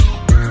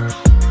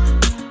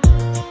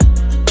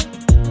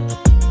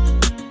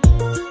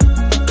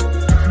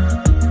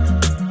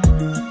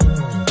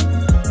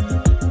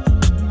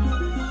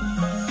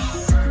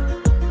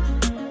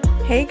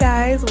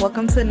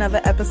welcome to another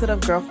episode of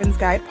Girlfriend's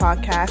Guide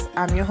Podcast.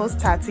 I'm your host,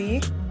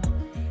 Tati.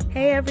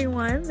 Hey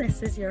everyone,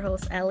 this is your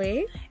host,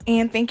 Ellie.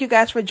 And thank you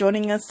guys for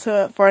joining us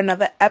for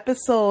another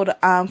episode.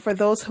 For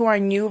those who are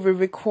new, we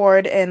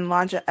record and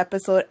launch an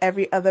episode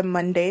every other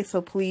Monday.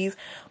 So please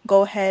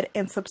go ahead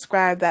and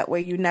subscribe. That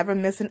way you never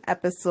miss an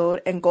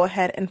episode. And go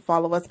ahead and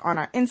follow us on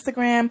our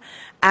Instagram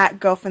at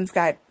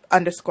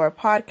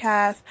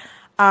girlfriendsguide_podcast.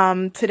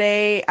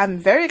 Today, I'm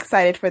very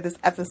excited for this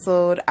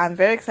episode. I'm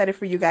very excited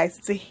for you guys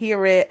to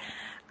hear it.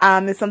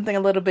 It's something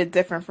a little bit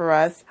different for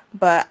us,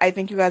 but I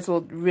think you guys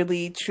will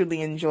really,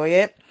 truly enjoy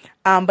it.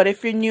 But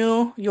if you're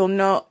new, you'll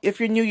know. If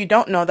you're new, you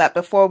don't know that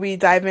before we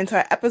dive into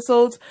our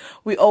episodes,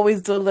 we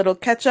always do a little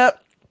catch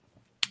up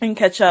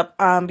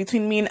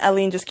between me and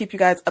Ellie and just keep you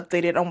guys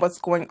updated on what's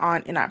going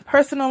on in our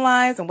personal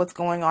lives and what's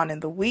going on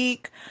in the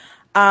week.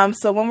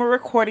 So when we're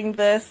recording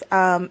this,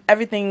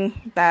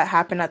 everything that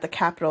happened at the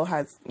Capitol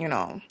has,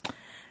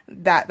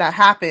 that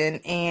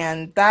happened,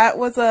 and that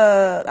was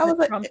a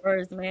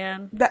Trumpers,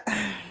 man.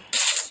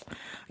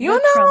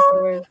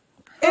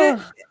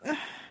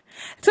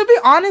 To be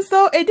honest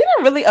though, it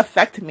didn't really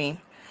affect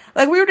me.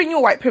 Like, we already knew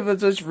white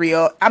privilege was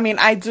real. I mean,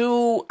 I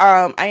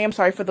am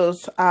sorry for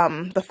those,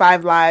 the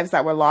 5 lives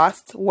that were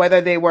lost, whether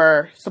they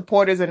were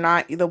supporters or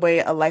not. Either way,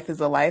 a life is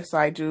a life. So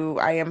I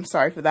am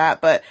sorry for that.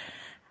 But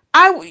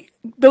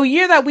the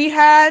year that we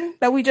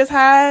just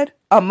had,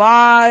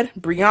 Ahmaud,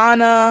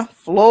 Breonna,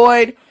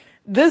 Floyd,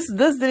 this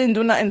didn't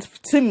do nothing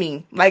to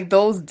me like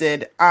those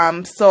did.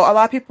 So a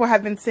lot of people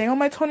have been saying, oh,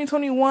 my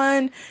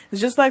 2021 is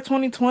just like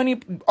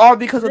 2020, all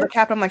because of the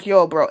cap. I'm like,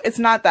 yo, bro, it's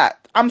not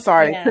that. I'm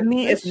sorry. Yeah, to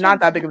me, it's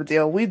not that big of a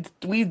deal. We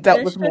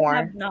dealt with more.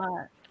 Have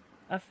not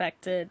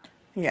affected.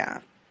 Yeah.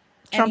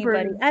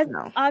 Anybody.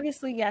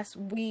 Obviously, yes,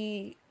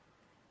 we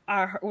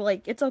are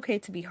like, it's okay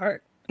to be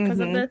hurt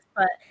because of this,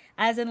 but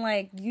as in,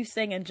 like, you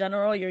saying in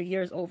general, your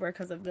year's over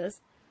because of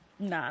this.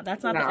 Nah,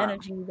 that's not the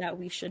energy that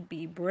we should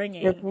be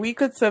bringing. If we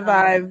could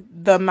survive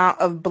the amount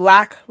of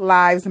Black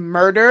lives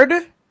murdered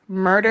in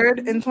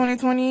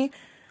 2020,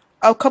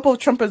 a couple of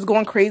Trumpers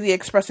going crazy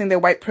expressing their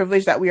white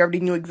privilege that we already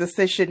knew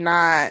existed should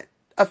not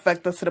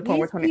affect us to the point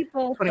where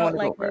 2021 is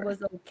like over. It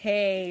was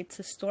okay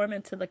to storm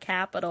into the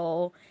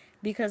Capitol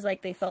because,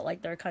 like, they felt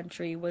like their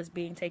country was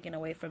being taken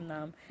away from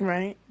them.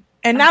 Right.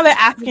 And now they're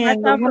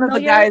asking, one of the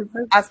guys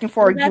asking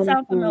for a That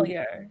sounds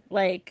familiar.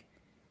 Like,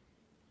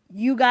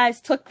 you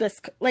guys took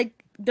this,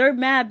 like, they're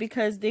mad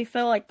because they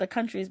feel like the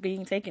country is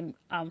being taken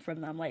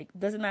from them. Like,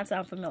 doesn't that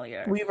sound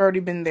familiar? We've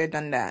already been there,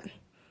 done that.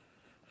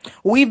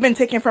 We've been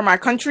taken from our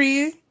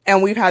country,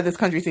 and we've had this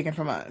country taken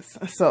from us.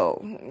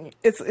 So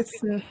it's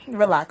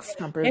relax,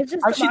 Trumpers. It's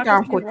just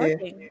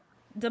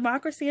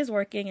democracy is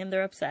working, and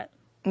they're upset.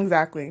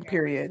 Exactly.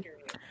 Period.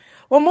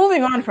 Well,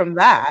 moving on from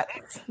that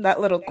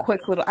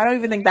quick little, I don't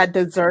even think that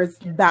deserves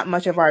that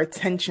much of our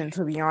attention,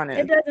 to be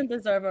honest. It doesn't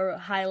deserve a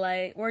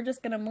highlight. We're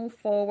just going to move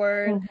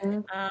forward.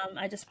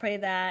 I just pray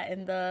that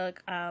in the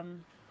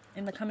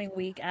coming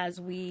week, as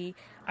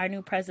our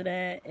new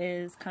president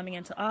is coming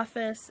into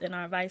office and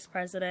our vice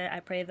president,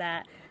 I pray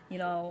that,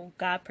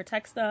 God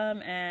protects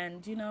them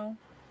and,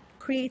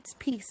 creates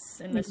peace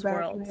in this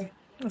world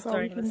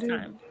during this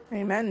time.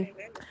 Amen.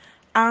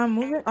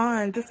 Moving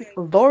on. This is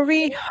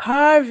Lori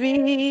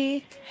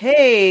Harvey.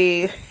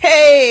 Hey.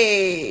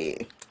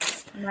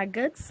 My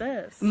good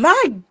sis.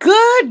 My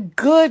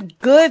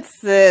good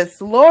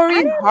sis.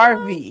 Lori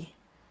Harvey.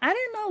 I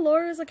didn't know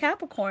Lori is a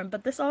Capricorn,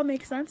 but this all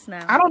makes sense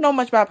now. I don't know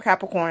much about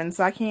Capricorn,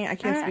 so I can't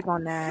speak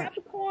on that.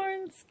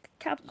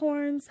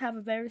 Capricorns have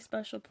a very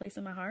special place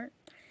in my heart.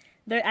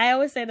 I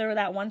always say they're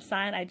that one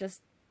sign.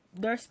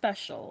 They're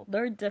special.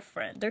 They're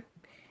different. They're,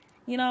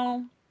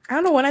 I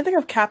don't know. When I think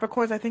of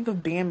Capricorns, I think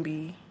of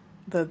Bambi,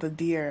 the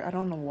deer. I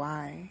don't know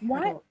why.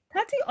 Why?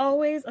 Tati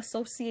always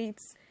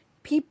associates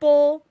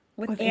people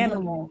with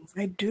animals.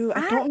 I do.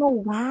 I don't know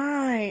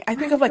why. I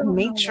think of like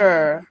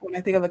nature when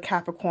I think of a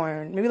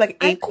Capricorn. Maybe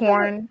like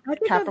acorn,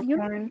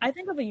 Capricorn. I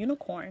think of a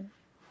unicorn.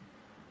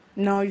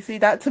 No, you see,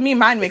 that to me,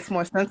 mine makes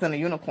more sense than a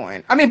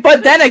unicorn. I mean,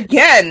 but then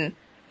again,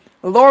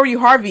 Lori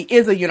Harvey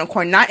is a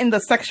unicorn, not in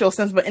the sexual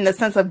sense, but in the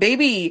sense of,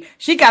 baby,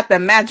 she got the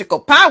magical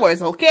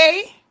powers,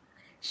 okay?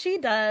 She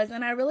does,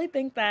 and I really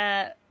think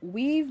that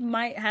we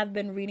might have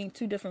been reading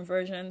 2 different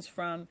versions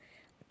from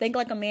Think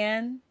Like a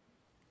Man,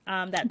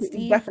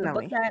 the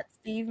book that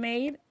Steve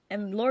made,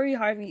 and Lori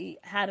Harvey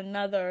had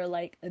another,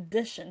 like,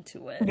 addition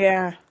to it.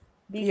 Yeah.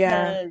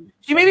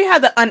 She maybe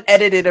had the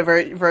unedited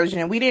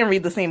version. We didn't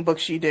read the same book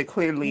she did,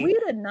 clearly. We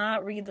did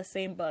not read the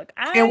same book.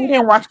 And we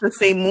didn't watch the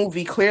same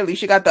movie, clearly.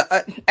 She got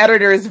the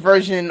editor's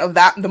version of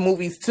the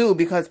movies, too,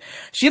 because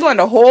she learned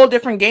a whole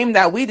different game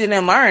that we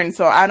didn't learn.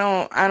 So I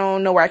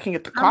don't know where I can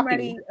get the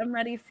copy. I'm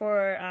ready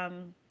for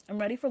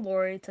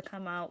Lori to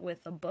come out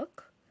with a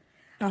book.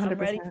 100%. I'm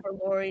ready for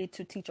Lori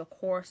to teach a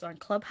course on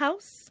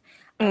Clubhouse.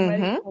 I'm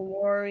ready for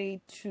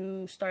Lori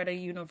to start a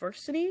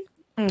university.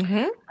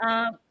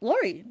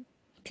 Lori,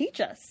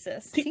 teach us,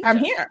 sis. I'm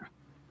here.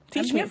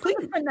 Teach me,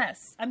 please.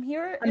 Finesse. I'm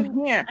here for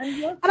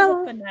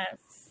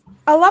finesse.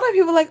 A lot of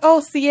people are like,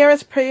 oh,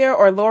 Sierra's prayer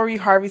or Lori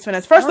Harvey's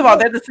finesse. First of all,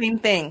 they're the same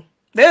thing.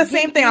 They're the Give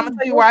same thing. I'm me gonna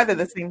tell you why both.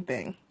 they're the same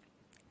thing.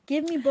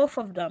 Give me both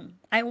of them.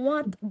 I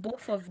want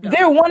both of They're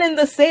them. one and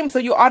the same, so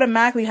you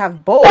automatically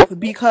have both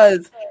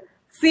because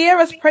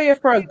Sierra's prayer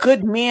for a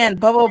good man,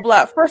 blah blah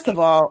blah. First of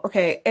all,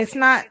 okay, it's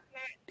not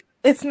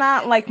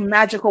like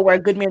magical where a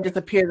good man just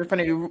appears in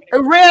front of you.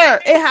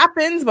 Rare. It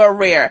happens, but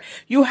rare.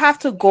 You have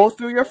to go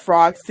through your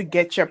frogs to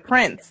get your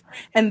prince.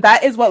 And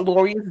that is what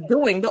Lori is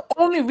doing. The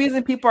only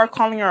reason people are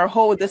calling her a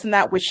hoe, this and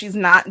that, which she's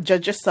not,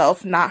 judge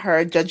yourself, not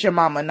her, judge your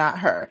mama, not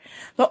her.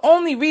 The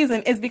only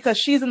reason is because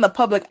she's in the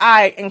public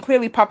eye and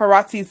clearly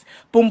paparazzi's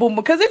boom boom.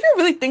 Because if you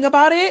really think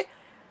about it,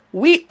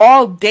 we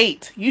all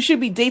date. You should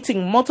be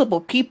dating multiple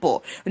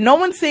people. No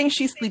one's saying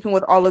she's sleeping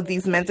with all of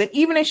these men. And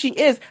even if she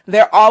is,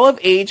 they're all of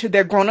age.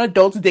 They're grown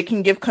adults. They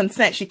can give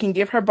consent. She can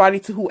give her body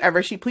to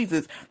whoever she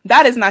pleases.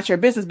 That is not your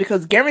business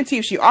because guarantee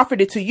if she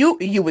offered it to you,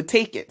 you would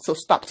take it. So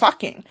stop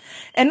talking.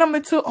 And number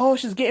two, oh,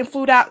 she's getting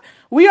flued out.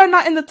 We are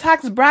not in the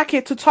tax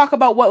bracket to talk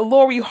about what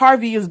Lori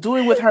Harvey is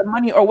doing with her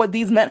money or what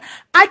these men.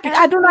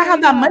 I do not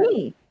have that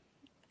money.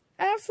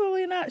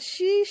 Absolutely not.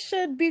 She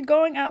should be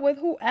going out with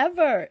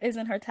whoever is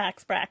in her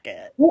tax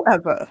bracket.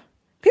 Whoever.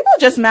 People are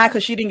just mad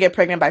because she didn't get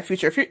pregnant by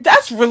Future.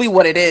 That's really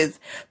what it is.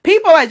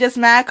 People are just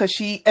mad because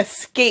she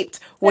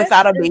escaped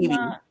without a baby.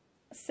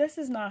 Sis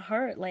is not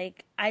hurt.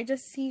 Like, I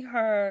just see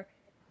her.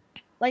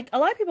 Like, a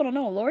lot of people don't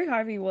know. Lori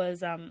Harvey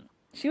was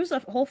she was a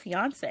whole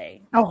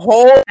fiance. A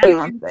whole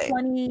fiance.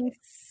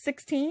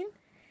 2016.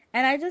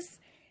 And I just,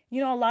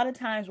 a lot of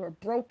times we're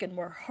broken,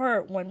 we're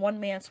hurt when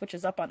one man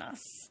switches up on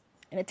us.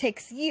 And it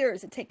takes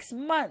years, it takes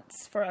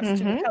months for us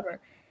to recover.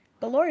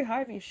 But Lori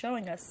Harvey is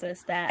showing us,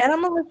 sis, that... And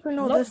I'm going to let you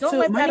know this, too. Don't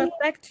let that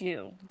affect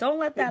you. Don't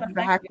let that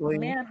affect you. If a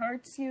man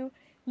hurts you,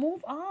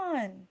 move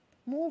on.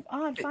 Move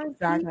on. Find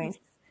peace.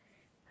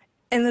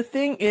 And the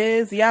thing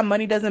is, yeah,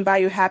 money doesn't buy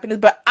you happiness,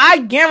 but I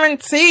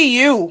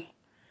guarantee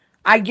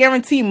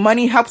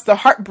money helps the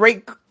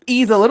heartbreak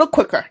ease a little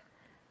quicker.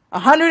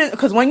 100,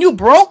 because when you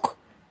broke...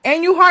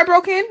 and you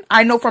heartbroken,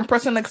 I know from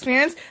personal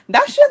experience,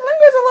 that shit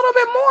lingers a little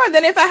bit more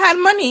than if I had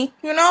money,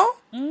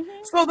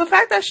 So the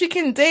fact that she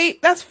can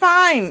date, that's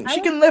fine.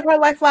 She can live her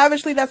life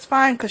lavishly, that's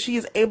fine, because she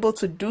is able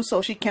to do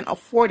so. She can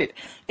afford it.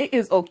 It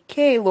is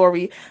okay,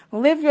 Lori.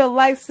 Live your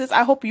life, sis.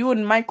 I hope you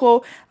and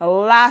Michael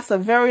last a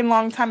very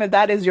long time. If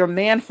that is your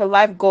man for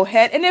life, go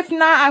ahead. And if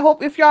not, I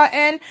hope if y'all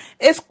end,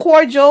 it's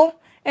cordial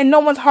and no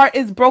one's heart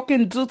is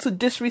broken due to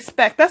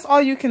disrespect. That's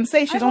all you can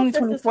say. She's only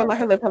 24. Let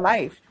her live her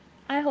life.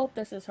 I hope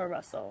this is her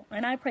Russell,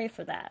 and I pray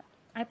for that.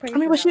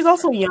 But she's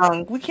also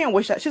young. We can't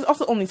wish that. She's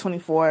also only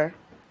 24.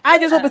 I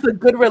just hope it's a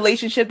good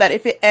relationship that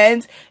if it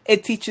ends,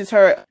 it teaches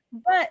her.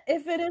 But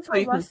if it is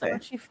her Russell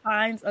and she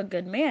finds a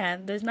good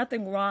man, there's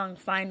nothing wrong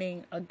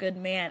finding a good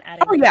man at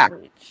a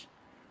young age.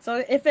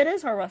 So if it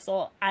is her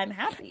Russell, I'm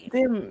happy.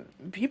 Then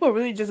people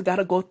really just got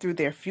to go through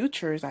their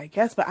futures, I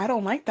guess. But I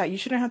don't like that. You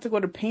shouldn't have to go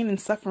to pain and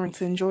suffering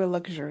to enjoy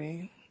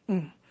luxury.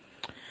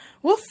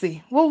 We'll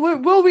see.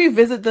 We'll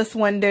revisit this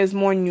when there's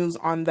more news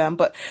on them.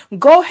 But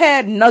go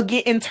ahead,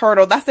 Nugget and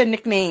Turtle. That's their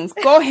nicknames.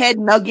 Go ahead,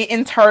 Nugget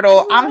and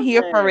Turtle. I'm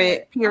here for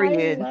it.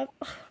 Period. Oh,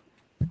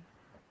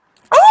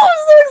 I'm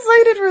so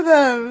excited for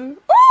them.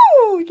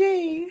 Oh,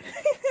 yay.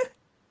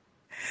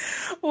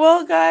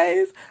 Well,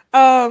 guys,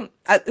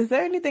 is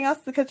there anything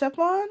else to catch up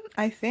on?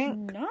 I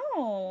think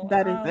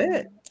that is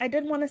it. I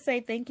did want to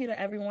say thank you to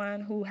everyone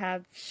who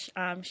have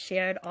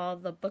shared all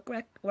the book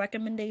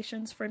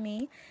recommendations for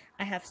me.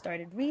 I have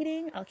started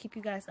reading. I'll keep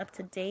you guys up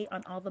to date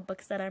on all the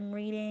books that I'm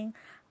reading.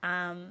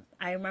 I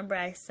remember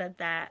I said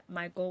that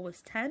my goal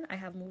was 10. I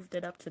have moved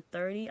it up to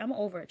 30. I'm an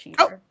overachiever.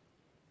 Oh.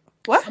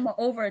 What? I'm an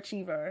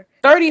overachiever.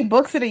 30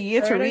 books in a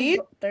year to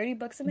read? 30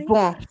 books in a year.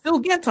 Bon, still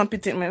get some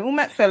petit mais vous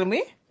m'êtes filmé.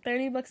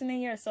 30 books in a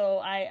year. So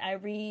I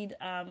read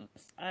a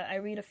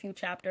few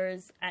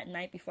chapters at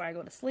night before I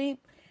go to sleep,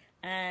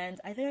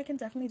 and I think I can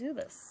definitely do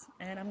this,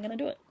 and I'm gonna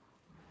do it.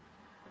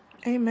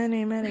 Amen,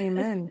 amen,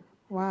 amen.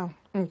 Wow.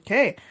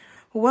 Okay.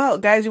 Well,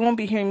 guys, you won't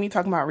be hearing me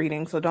talking about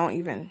reading, so don't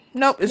even.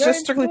 Nope, it's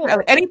just strictly for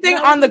Ellie. Anything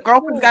on the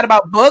Girlfriend's Guide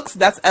about books,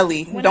 that's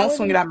Ellie. Don't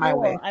swing it out my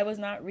way. I was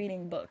not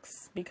reading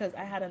books because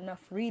I had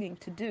enough reading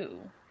to do.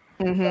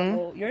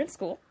 So you're in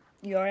school.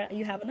 You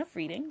have enough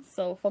reading,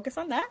 so focus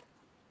on that.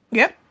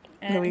 Yep.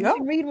 And there we go. You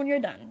can read when you're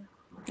done.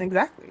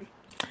 Exactly.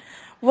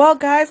 Well,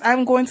 guys,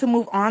 I'm going to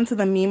move on to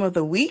the meme of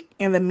the week,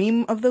 and the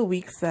meme of the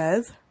week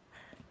says,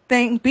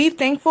 be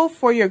thankful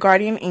for your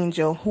guardian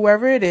angel,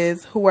 whoever it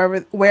is,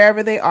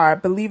 wherever they are.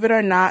 Believe it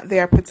or not, they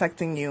are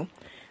protecting you.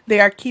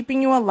 They are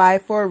keeping you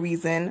alive for a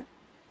reason.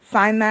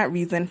 Find that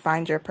reason.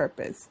 Find your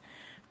purpose.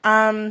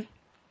 The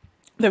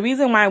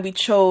reason why we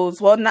chose,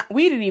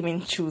 we didn't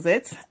even choose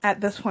it.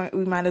 At this point,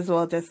 we might as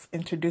well just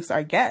introduce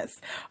our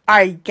guest.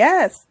 Our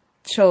guest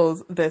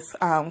chose this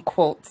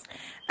quote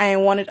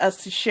and wanted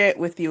us to share it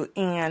with you,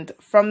 and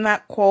from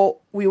that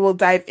quote we will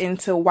dive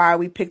into why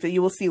we picked it.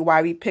 You will see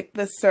why we picked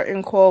this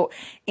certain quote,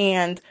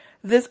 and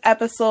this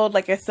episode,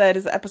 like I said,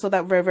 is an episode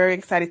that we're very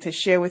excited to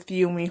share with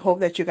you, and we hope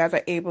that you guys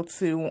are able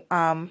to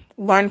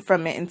learn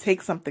from it and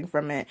take something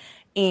from it.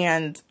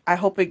 and I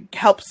hope it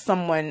helps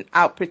someone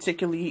out,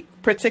 particularly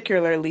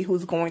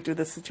who's going through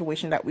the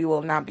situation that we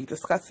will now be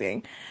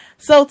discussing.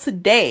 So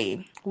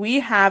today we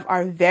have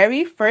our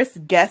very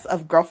first guest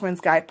of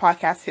Girlfriend's Guide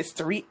podcast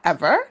history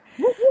ever.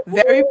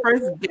 Very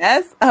first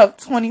guest of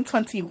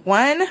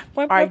 2021.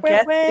 Our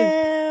guest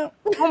is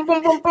boom,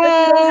 boom, boom, We don't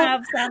boom.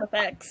 have sound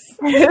effects.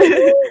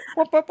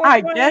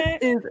 Our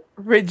guest is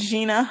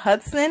Regina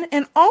Hudson,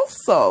 and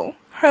also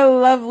her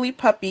lovely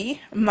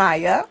puppy,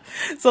 Maya.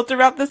 So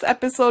throughout this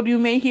episode, you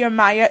may hear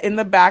Maya in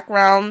the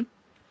background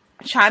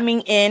chiming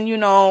in,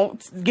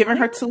 giving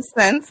her 2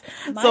 cents.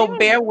 So Maya-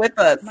 bear with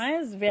us.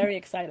 Maya's very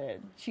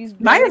excited. She's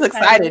very Maya's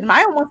excited.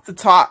 Maya wants to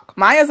talk.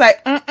 Maya's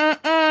like,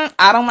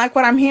 I don't like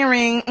what I'm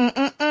hearing.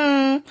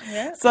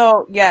 Yeah.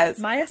 So yes.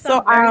 Maya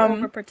So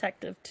sounds very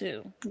overprotective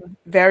too.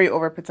 very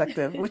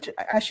overprotective, which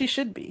as she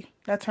should be.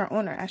 That's her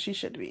owner, as she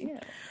should be. Yeah.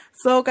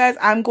 So guys,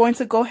 I'm going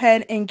to go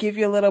ahead and give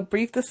you a little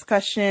brief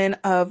discussion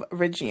of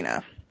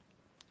Regina.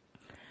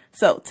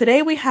 So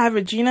today we have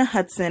Regina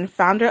Hudson,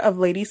 founder of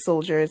Lady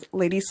Soldiers.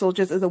 Lady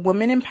Soldiers is a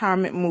women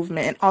empowerment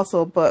movement and also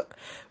a book.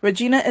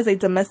 Regina is a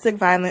domestic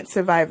violence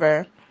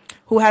survivor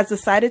who has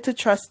decided to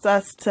trust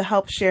us to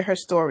help share her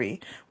story.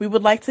 We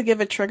would like to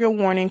give a trigger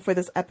warning for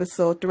this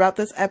episode. Throughout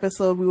this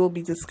episode, we will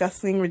be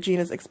discussing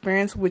Regina's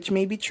experience, which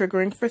may be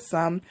triggering for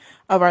some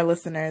of our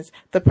listeners.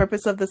 The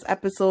purpose of this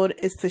episode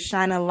is to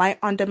shine a light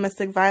on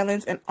domestic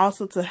violence and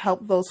also to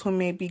help those who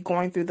may be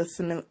going through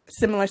the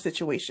similar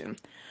situation.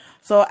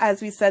 So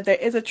as we said, there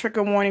is a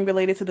trigger warning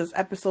related to this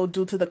episode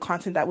due to the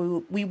content that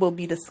we will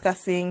be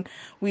discussing.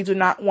 We do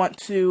not want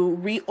to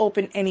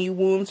reopen any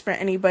wounds for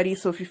anybody.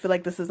 So if you feel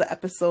like this is an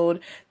episode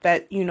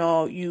that,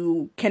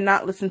 you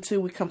cannot listen to,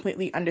 we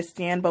completely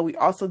understand. But we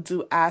also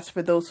do ask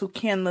for those who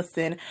can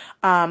listen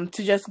to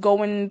just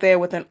go in there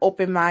with an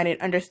open mind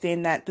and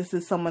understand that this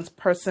is someone's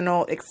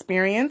personal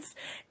experience,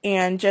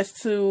 and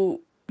just to,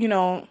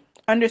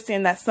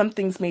 understand that some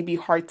things may be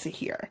hard to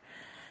hear.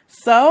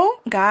 So,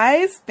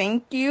 guys,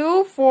 thank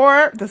you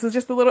this is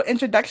just a little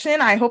introduction.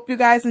 I hope you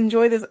guys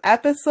enjoy this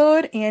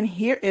episode, and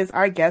here is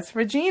our guest,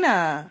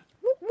 Regina.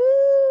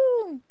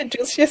 Woo!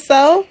 Introduce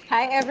yourself.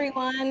 Hi,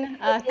 everyone.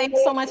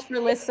 Thanks so much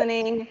for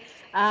listening.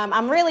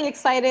 I'm really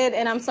excited,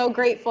 and I'm so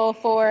grateful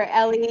for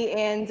Ellie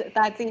and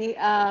Tati.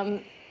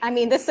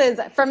 This is,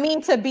 for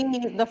me to be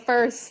the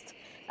first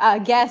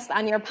guest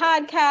on your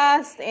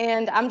podcast,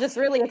 and I'm just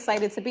really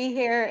excited to be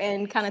here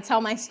and kind of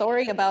tell my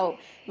story about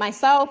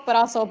myself, but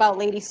also about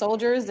Lady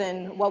Soldiers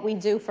and what we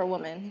do for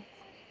women.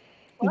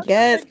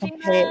 Yes.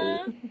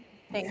 Regina.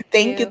 Okay.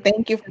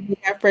 Thank you for being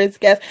our first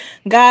guest.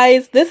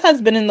 Guys, this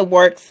has been in the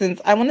works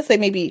since, I want to say,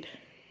 maybe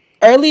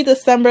early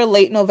December,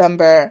 late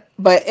November,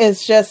 but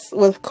it's just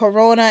with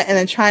Corona and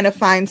then trying to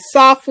find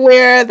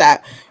software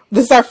that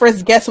this is our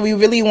first guest. We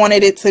really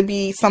wanted it to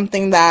be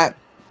something that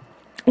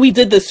we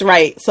did this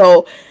right.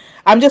 So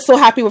I'm just so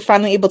happy we're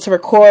finally able to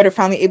record, or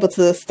finally able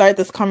to start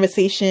this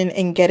conversation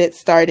and get it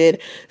started.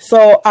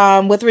 So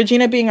with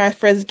Regina being our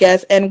first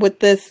guest, and with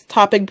this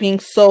topic being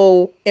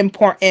so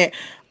important,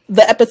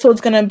 the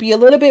episode's going to be a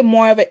little bit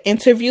more of an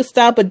interview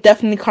style, but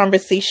definitely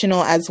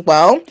conversational as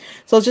well.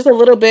 So it's just a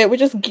little bit, we're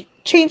just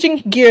changing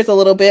gears a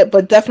little bit,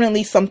 but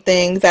definitely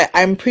something that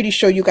I'm pretty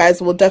sure you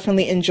guys will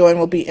definitely enjoy and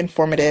will be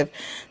informative.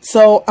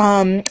 So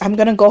I'm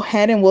going to go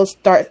ahead and we'll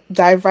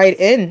dive right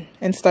in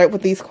and start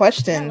with these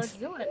questions.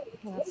 Yeah, let's do it.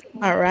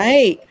 All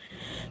right.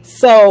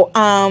 So,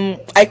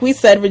 like we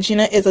said,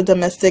 Regina is a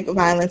domestic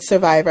violence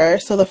survivor.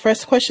 So the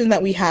first question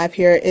that we have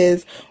here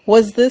is,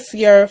 was this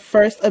your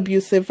first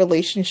abusive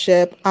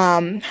relationship?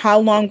 How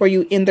long were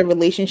you in the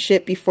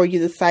relationship before you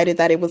decided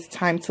that it was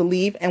time to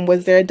leave? And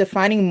was there a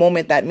defining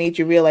moment that made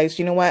you realize,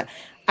 you know what,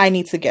 I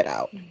need to get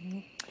out?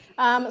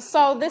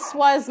 So this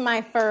was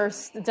my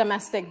first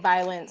domestic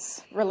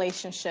violence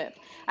relationship.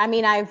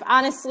 I've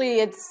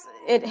honestly,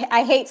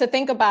 I hate to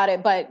think about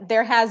it, but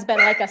there has been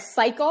like a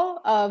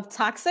cycle of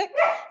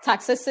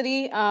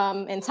toxicity,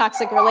 and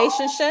toxic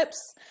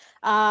relationships.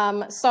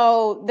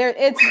 So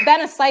it's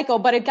been a cycle,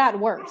 but it got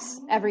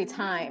worse every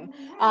time.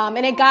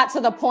 And it got to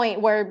the point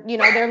where,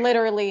 they're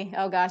literally,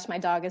 oh gosh, my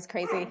dog is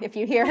crazy. If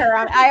you hear her,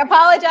 I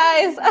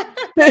apologize.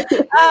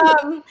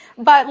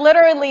 But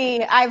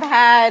literally I've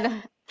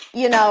had,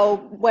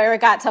 where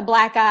it got to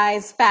black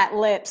eyes, fat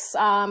lips,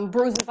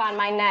 bruises on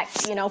my neck,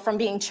 from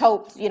being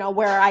choked,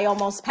 where I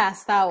almost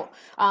passed out,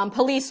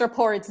 police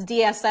reports,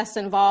 DSS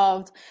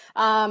involved.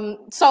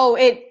 So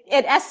it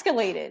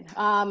escalated.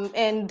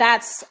 And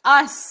that's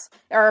us,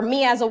 or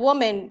me as a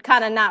woman,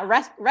 kind of not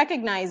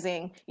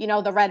recognizing,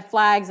 the red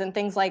flags and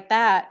things like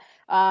that,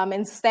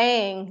 and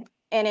staying.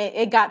 And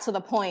it got to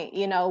the point,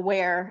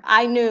 where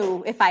I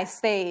knew if I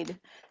stayed,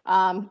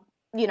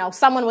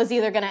 someone was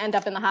either going to end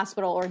up in the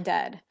hospital or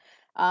dead.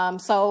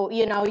 So,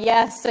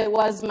 yes, it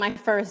was my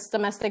first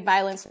domestic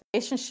violence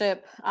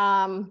relationship,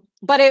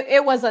 but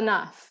it was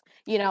enough,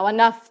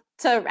 enough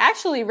to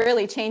actually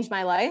really change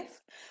my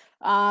life,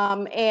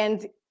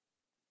 and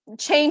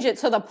change it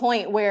to the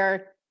point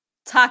where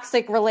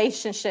toxic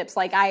relationships,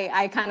 like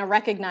I kind of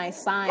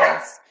recognize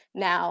signs,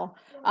 now.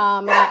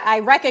 And I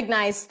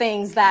recognize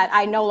things that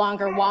I no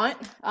longer want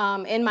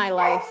in my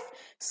life.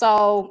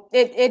 So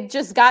it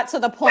just got to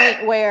the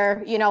point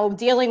where, you know,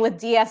 dealing with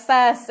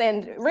DSS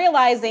and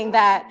realizing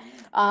that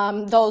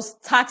those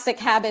toxic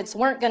habits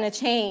weren't going to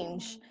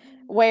change,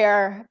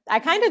 where I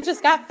kind of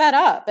just got fed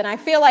up. And I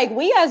feel like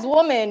we as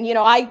women, you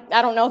know, I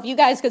don't know if you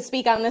guys could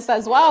speak on this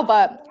as well,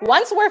 but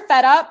once we're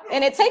fed up,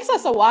 and it takes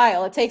us a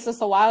while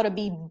to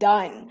be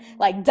done,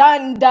 like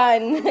done.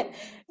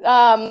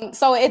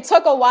 So it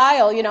took a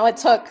while, you know, it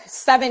took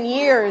 7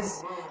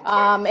 years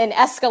in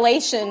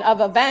escalation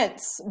of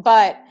events.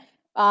 But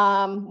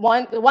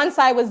once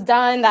I was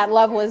done, that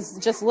love was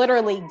just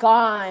literally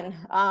gone.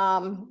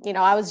 You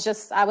know, I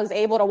was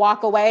able to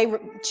walk away,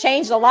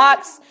 change the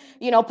locks,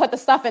 you know, put the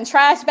stuff in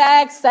trash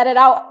bags, set it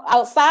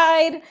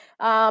outside,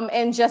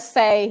 and just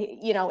say,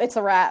 you know, it's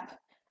a wrap.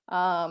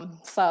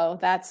 So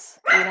that's,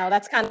 you know,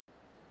 that's kind of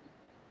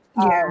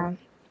Yeah.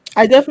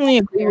 I definitely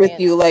agree with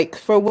you. Like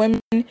for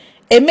women,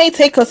 it may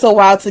take us a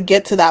while to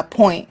get to that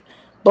point,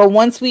 but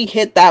once we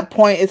hit that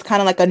point, it's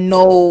kind of like a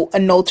no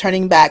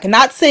turning back.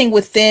 Not saying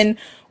within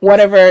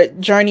whatever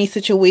journey,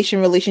 situation,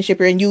 relationship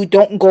you're in, you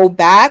don't go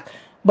back,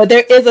 but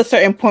there is a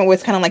certain point where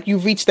it's kind of like you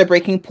reach the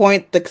breaking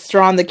point, the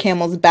straw on the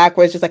camel's back,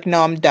 where it's just like,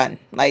 no, I'm done.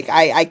 Like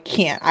I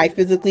can't. I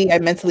physically, I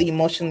mentally,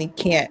 emotionally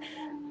can't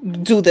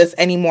do this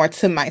anymore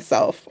to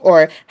myself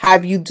or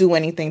have you do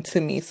anything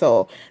to me.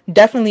 So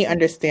definitely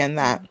understand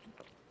that.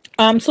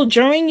 So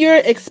during your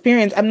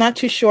experience, I'm not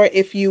too sure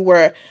if you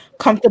were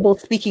comfortable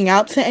speaking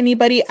out to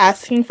anybody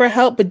asking for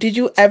help, but did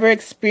you ever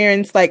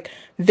experience like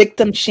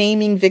victim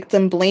shaming,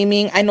 victim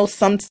blaming? I know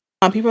some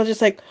people are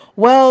just like,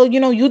 well, you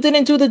know, you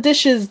didn't do the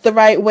dishes the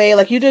right way,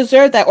 like you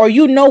deserve that, or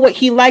you know what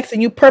he likes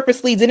and you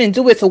purposely didn't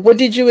do it. So what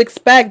did you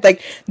expect?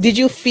 Like, did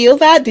you feel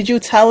that? Did you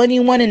tell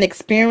anyone and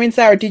experience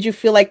that, or did you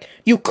feel like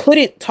you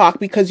couldn't talk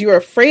because you were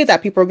afraid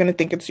that people are going to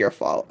think it's your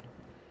fault?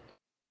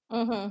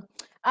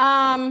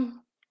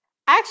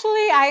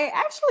 Actually, I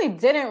actually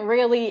didn't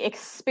really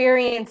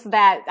experience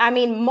that. I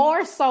mean,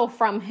 more so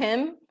from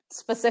him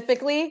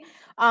specifically.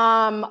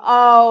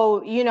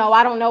 Oh, you know,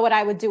 I don't know what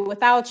I would do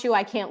without you.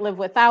 I can't live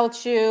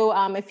without you.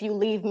 If you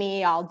leave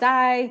me, I'll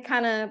die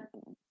kind of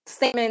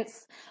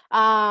statements.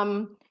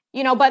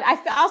 You know, but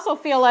also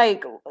feel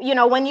like, you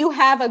know, when you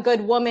have a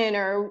good woman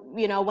or,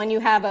 you know, when you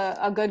have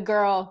a good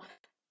girl,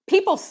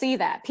 people see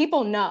that,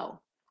 people know,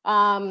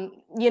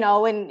 you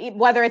know, and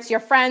whether it's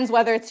your friends,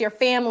 whether it's your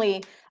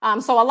family.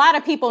 So a lot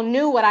of people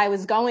knew what I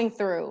was going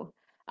through.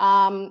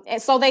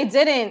 And so they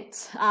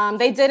didn't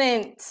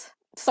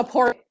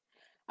support.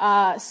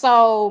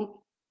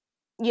 So,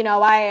 you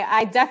know,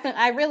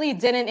 I really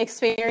didn't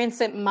experience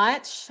it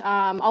much,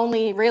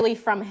 only really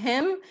from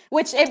him,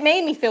 which it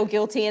made me feel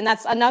guilty. And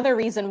that's another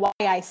reason why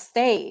I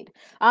stayed.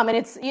 And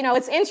it's, you know,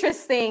 it's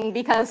interesting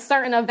because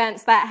certain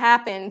events that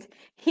happened,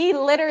 he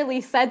literally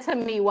said to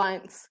me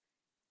once,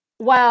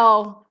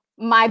 well,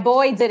 my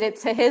boy did it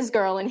to his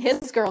girl and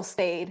his girl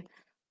stayed.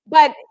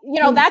 But, you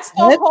know, that's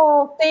the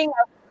whole thing.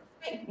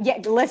 Yeah,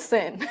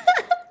 listen.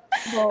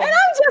 And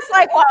I'm just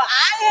like, well,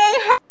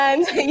 I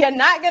ain't hurt. You're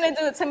not going to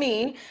do it to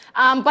me.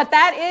 But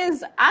that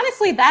is,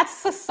 honestly, that's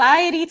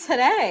society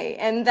today.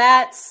 And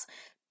that's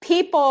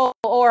people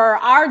or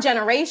our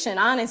generation,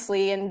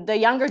 honestly, and the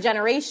younger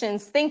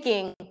generations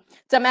thinking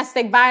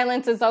domestic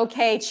violence is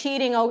okay,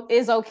 cheating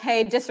is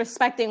okay,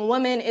 disrespecting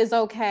women is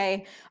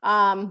okay.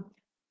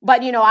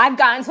 But, you know, I've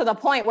gotten to the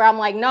point where I'm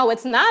like, no,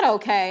 it's not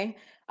okay.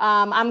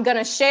 I'm going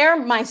to share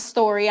my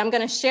story. I'm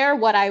going to share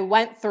what I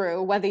went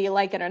through, whether you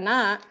like it or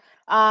not.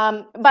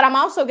 But I'm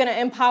also going to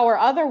empower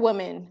other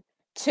women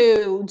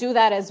to do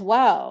that as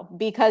well,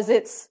 because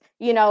it's,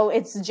 you know,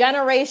 it's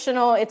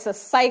generational. It's a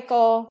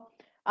cycle.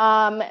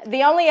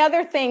 The only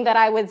other thing that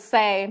I would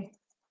say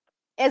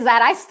is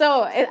that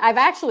I've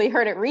actually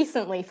heard it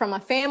recently from a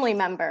family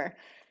member.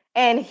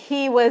 And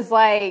he was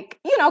like,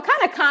 you know,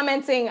 kind of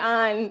commenting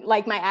on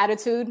like my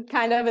attitude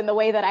kind of in the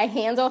way that I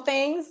handle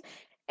things.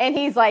 And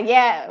he's like,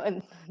 yeah,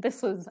 and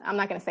I'm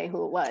not going to say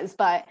who it was,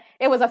 but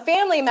it was a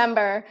family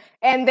member.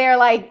 And they're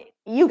like,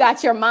 you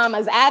got your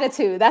mama's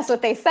attitude. That's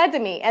what they said to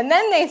me. And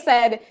then they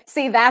said,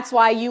 see, that's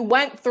why you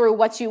went through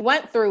what you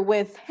went through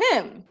with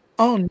him.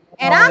 Oh, no.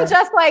 And I'm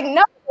just like,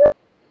 no,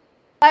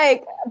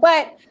 like,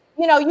 but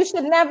you know, you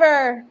should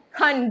never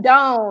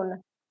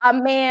condone a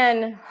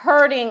man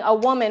hurting a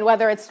woman,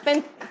 whether it's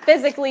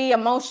physically,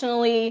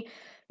 emotionally,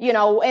 you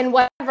know, in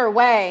whatever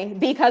way,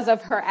 because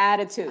of her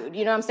attitude.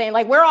 You know what I'm saying?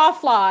 Like, we're all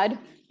flawed.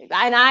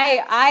 And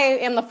I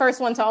am the first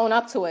one to own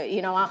up to it.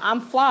 You know, I'm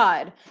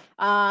flawed.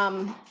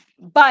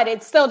 But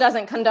it still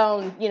doesn't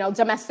condone, you know,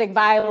 domestic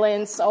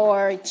violence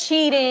or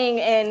cheating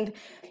and,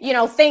 you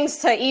know, things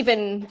to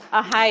even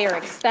a higher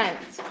extent.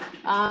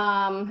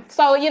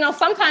 So, you know,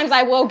 sometimes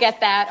I will get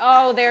that.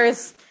 Oh,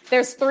 there's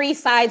 3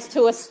 sides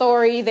to a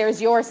story.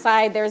 There's your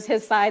side, there's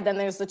his side, then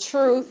there's the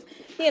truth,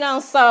 you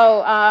know.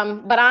 So,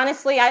 but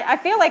honestly, I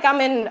feel like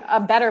I'm in a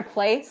better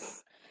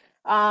place.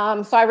 So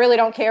I really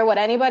don't care what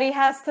anybody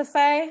has to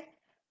say.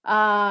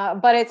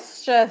 But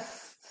it's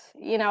just,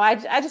 you know, I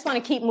just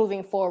want to keep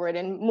moving forward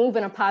and move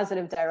in a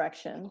positive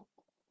direction.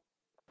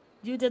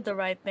 You did the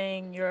right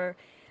thing.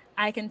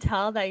 I can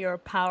tell that you're a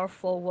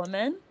powerful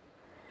woman.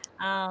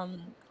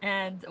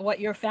 And what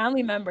your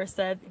family member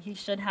said, he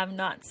should have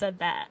not said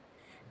that.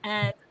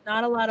 And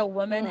not a lot of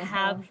women Hmm.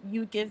 have,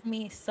 you give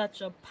me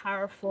such a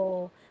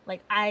powerful,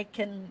 like, I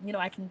can,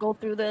 I can go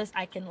through this,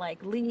 I can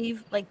like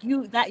leave, like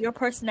that your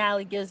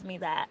personality gives me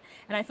that.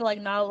 And I feel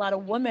like not a lot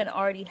of women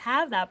already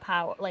have that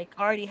power, like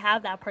already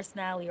have that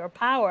personality or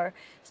power.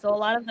 So a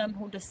lot of them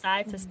who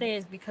decide to stay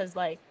is because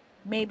like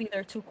maybe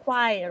they're too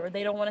quiet or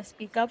they don't want to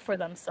speak up for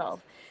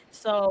themselves.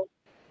 So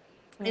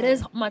it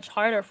is much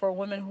harder for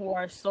women who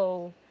are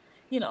so,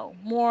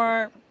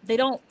 more, they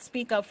don't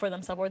speak up for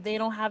themselves or they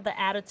don't have the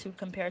attitude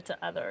compared to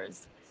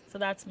others. So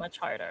that's much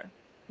harder.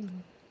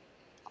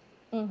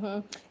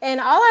 And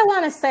all I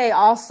want to say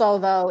also,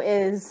 though,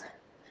 is,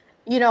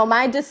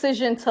 my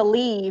decision to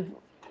leave,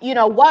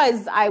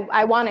 was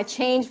I want to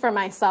change for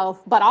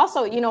myself, but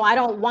also, I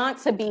don't want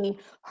to be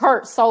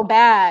hurt so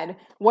bad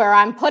where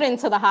I'm put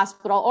into the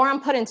hospital or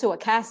I'm put into a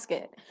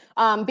casket.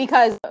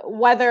 Because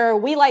whether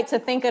we like to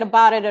think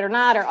about it or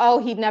not, or, oh,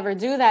 he'd never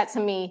do that to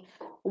me,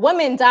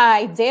 women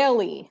die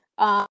daily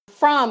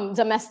from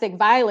domestic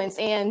violence.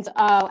 And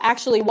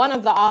actually, one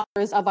of the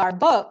authors of our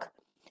book,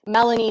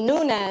 Melanie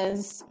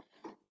Nunes,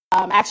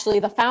 actually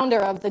the founder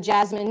of the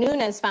Jasmine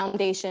Nunes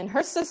Foundation,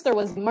 her sister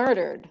was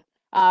murdered.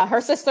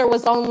 Her sister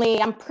was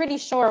I'm pretty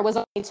sure, was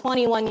only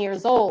 21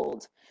 years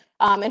old.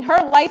 And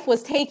her life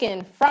was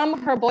taken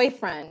from her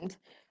boyfriend,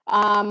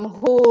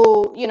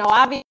 who,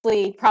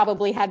 obviously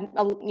probably had,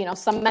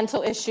 some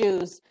mental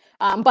issues.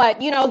 But,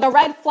 the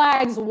red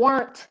flags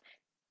weren't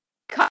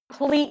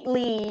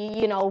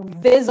completely,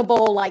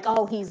 visible, like,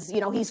 oh,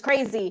 he's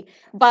crazy.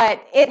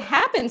 But it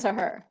happened to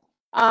her.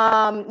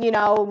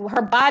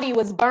 Her body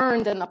was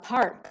burned in the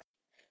park.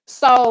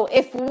 So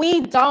if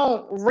we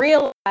don't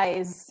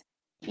realize,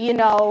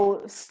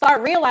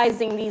 start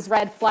realizing these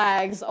red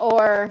flags,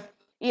 or,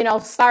 I don't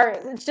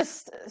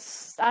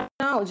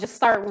know, just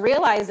start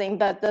realizing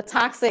that the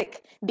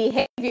toxic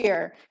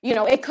behavior,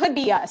 it could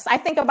be us. I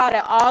think about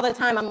it all the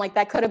time. I'm like,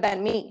 that could have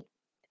been me.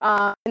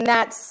 And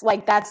that's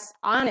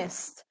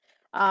honest.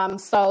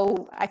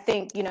 So I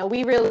think,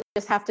 we really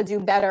just have to do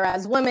better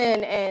as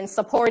women and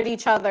support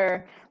each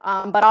other,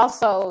 but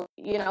also,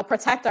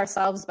 protect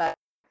ourselves better.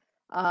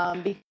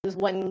 Because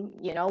when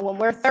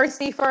we're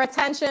thirsty for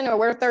attention, or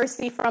we're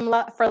thirsty for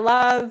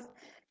love,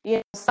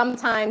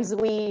 sometimes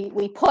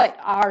we put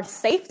our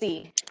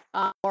safety,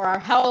 or our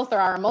health, or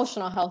our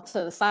emotional health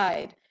to the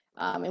side,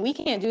 and we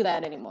can't do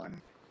that anymore.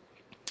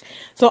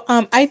 So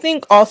I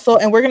think also,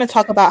 and we're going to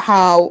talk about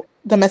how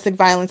domestic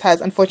violence has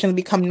unfortunately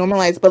become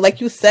normalized, but like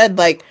you said,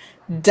 like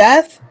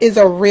death is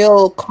a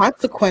real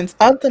consequence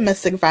of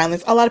domestic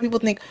violence. A lot of people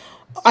think,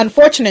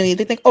 unfortunately,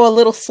 they think, oh, a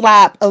little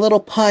slap, a little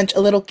punch, a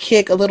little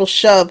kick, a little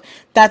shove,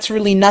 that's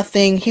really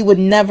nothing. He would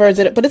never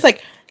did it. But it's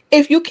like,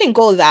 if you can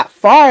go that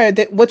far,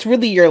 that what's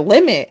really your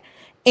limit?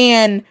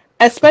 And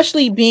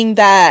especially being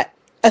that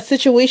a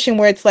situation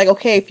where it's like,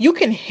 okay, if you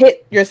can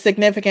hit your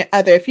significant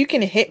other, if you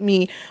can hit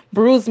me,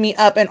 bruise me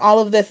up, and all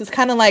of this, it's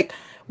kind of like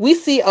we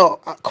see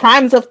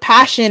crimes of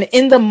passion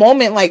in the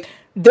moment. Like,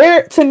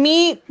 to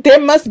me, there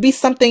must be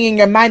something in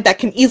your mind that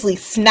can easily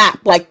snap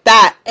like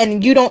that,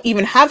 and you don't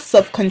even have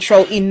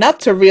self-control enough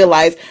to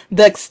realize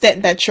the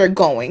extent that you're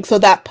going. So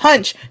that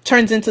punch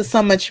turns into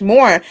so much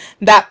more.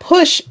 That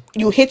push,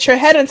 you hit your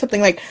head on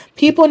something. Like,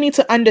 people need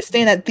to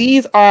understand that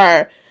these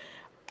are,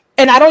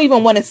 and I don't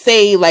even want to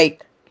say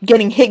like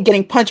getting hit,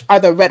 getting punched are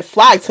the red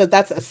flags, because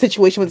that's a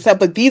situation with itself,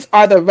 but these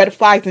are the red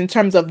flags in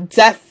terms of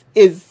death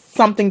is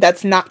something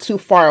that's not too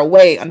far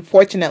away,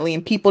 unfortunately,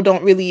 and people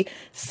don't really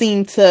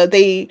seem to,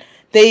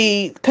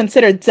 they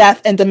consider death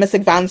and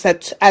domestic violence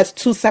as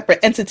two separate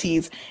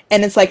entities,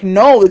 and it's like,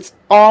 no, it's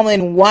all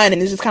in one.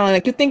 And it's just kind of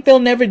like, you think they'll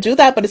never do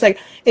that, but it's like,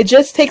 it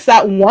just takes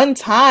that one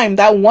time,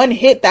 that one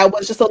hit that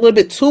was just a little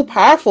bit too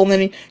powerful, and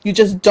then you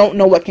just don't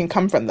know what can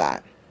come from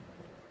that.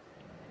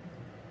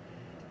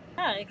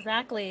 Yeah,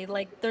 exactly.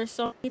 Like there's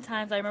so many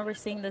times I remember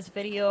seeing this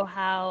video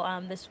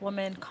how this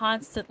woman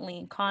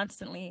constantly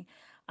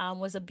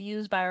was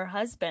abused by her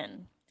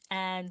husband,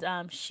 and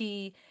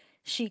she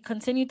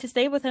continued to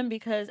stay with him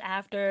because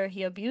after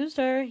he abused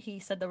her, he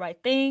said the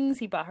right things,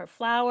 he bought her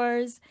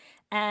flowers,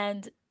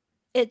 and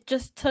it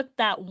just took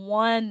that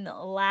one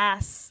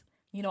last,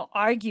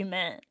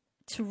 argument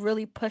to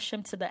really push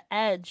him to the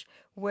edge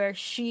where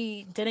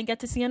she didn't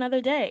get to see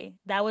another day.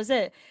 That was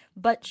it.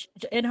 But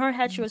in her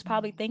head, she was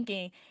probably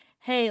thinking,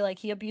 hey, like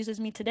he abuses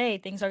me today,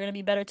 things are going to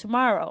be better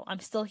tomorrow. I'm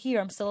still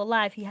here, I'm still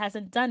alive. He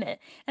hasn't done it.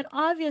 And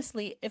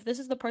obviously, if this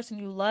is the person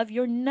you love,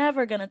 you're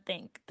never going to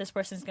think this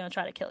person's going to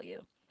try to kill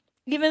you.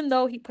 Even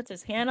though he puts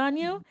his hand on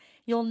you,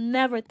 you'll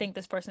never think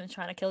this person is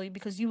trying to kill you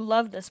because you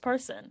love this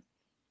person.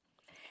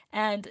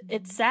 And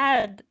it's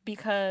sad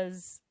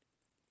because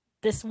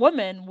this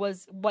woman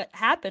was, what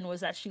happened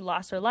was that she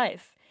lost her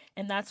life.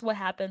 And that's what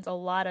happens a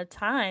lot of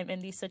time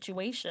in these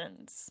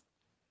situations.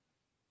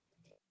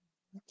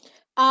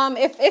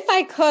 If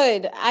I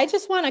could, I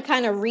just want to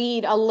kind of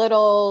read a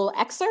little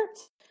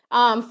excerpt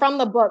from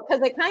the book,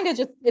 because it kind of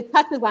just, it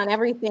touches on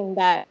everything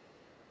that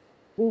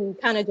we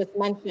kind of just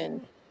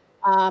mentioned.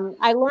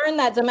 I learned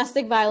that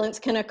domestic violence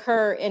can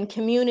occur in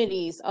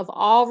communities of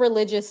all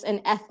religious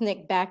and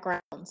ethnic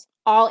backgrounds,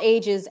 all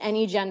ages,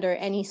 any gender,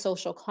 any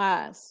social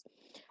class.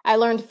 I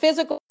learned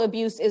physical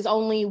abuse is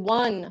only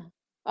one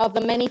of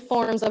the many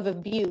forms of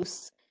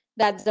abuse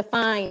that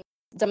define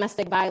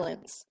domestic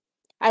violence.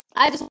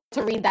 I just want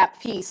to read that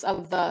piece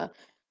of the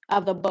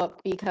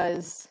book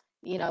because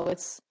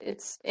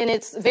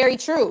it's very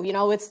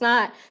true. It's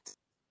not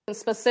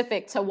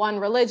specific to one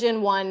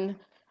religion, one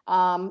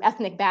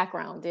ethnic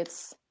background.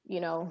 It's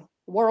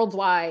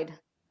worldwide.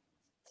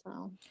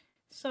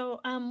 So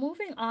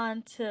moving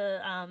on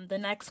to the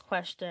next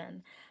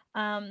question.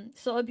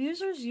 So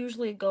abusers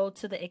usually go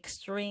to the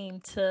extreme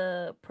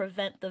to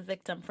prevent the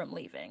victim from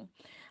leaving.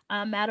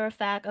 Matter of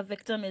fact, a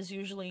victim is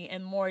usually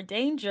in more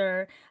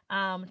danger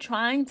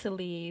trying to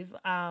leave.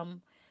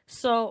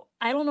 So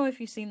I don't know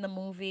if you've seen the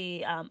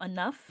movie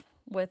Enough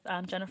with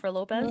Jennifer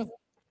Lopez.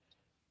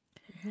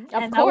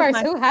 Of course,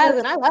 who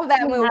hasn't? I love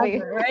that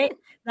movie. Right?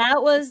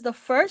 That was the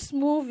first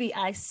movie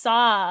I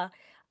saw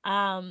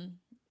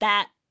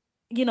that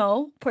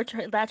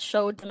that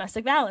showed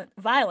domestic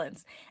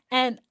violence.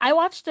 And I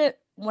watched it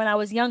when I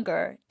was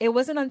younger. It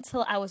wasn't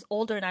until I was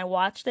older and I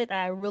watched it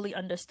that I really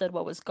understood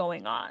what was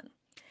going on.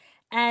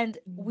 And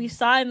we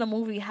saw in the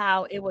movie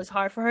how it was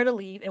hard for her to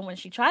leave. And when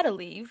she tried to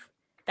leave,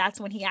 that's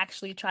when he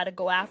actually tried to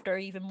go after her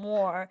even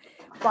more,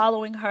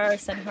 following her,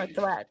 sending her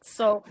threats.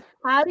 So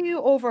how do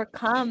you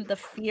overcome the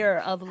fear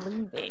of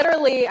leaving?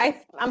 Literally,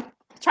 I'm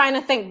trying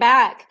to think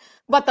back,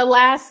 but the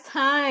last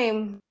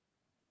time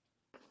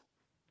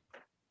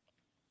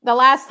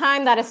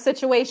that a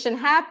situation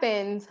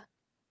happened,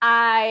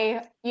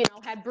 I,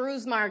 had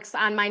bruise marks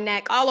on my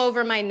neck, all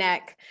over my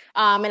neck,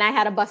 and I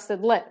had a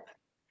busted lip.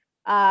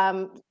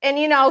 And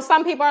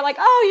some people are like,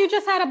 oh, you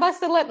just had a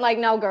busted lip. Like,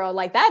 no, girl,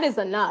 like that is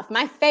enough.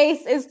 My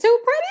face is too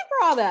pretty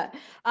for all that.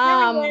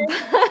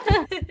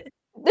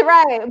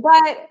 Right.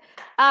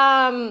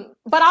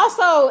 But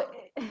also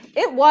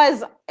it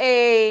was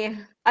a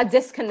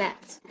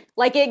disconnect.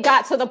 Like it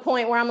got to the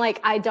point where I'm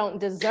like, I don't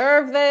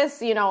deserve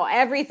this.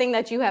 Everything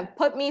that you have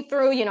put me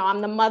through,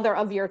 I'm the mother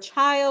of your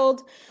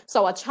child.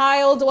 So a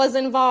child was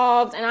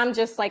involved. And I'm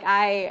just like,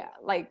 it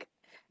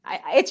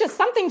just,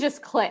 something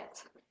just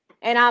clicked.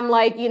 And I'm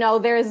like,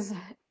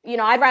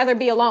 I'd rather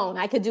be alone.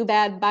 I could do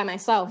bad by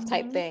myself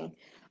type thing.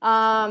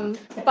 But,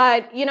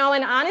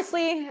 and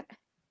honestly,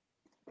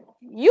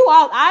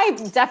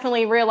 I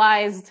definitely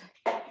realized,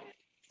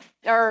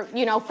 or,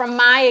 from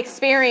my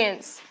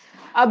experience,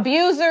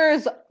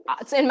 abusers,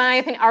 in my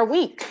opinion, are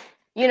weak.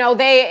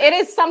 It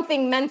is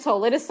something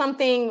mental. It is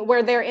something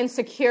where they're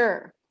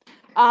insecure.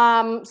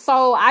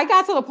 So I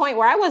got to the point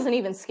where I wasn't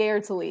even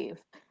scared to leave.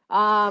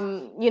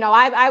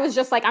 I was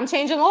just like, I'm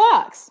changing the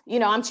locks.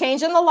 I'm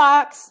changing the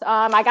locks.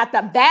 I got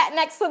the bat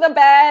next to the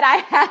bed.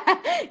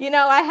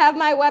 I have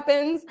my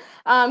weapons,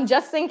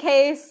 just in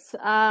case,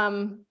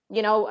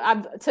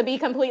 to be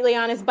completely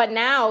honest, but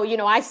now,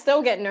 I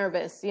still get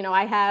nervous.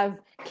 I have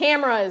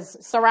cameras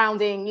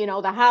surrounding,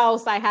 the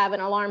house. I have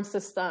an alarm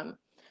system.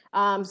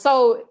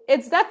 So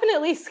it's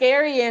definitely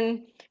scary.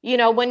 And,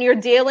 when you're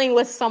dealing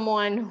with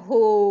someone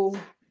who,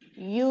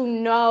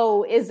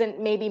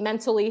 isn't maybe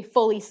mentally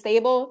fully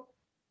stable,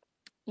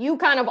 you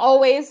kind of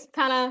always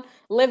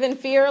live in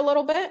fear a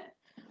little bit.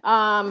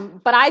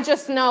 But I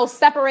just know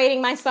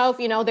separating myself,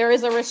 there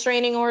is a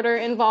restraining order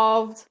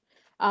involved.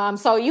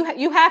 So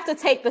you have to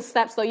take the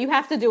steps, though. You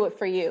have to do it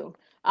for you.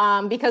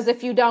 Because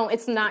if you don't,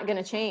 it's not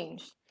going to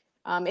change.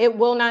 It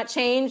will not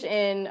change.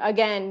 And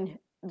again,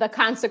 the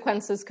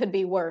consequences could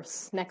be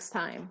worse next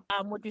time.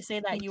 Would you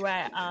say that you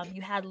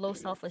had low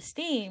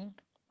self-esteem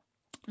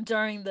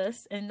during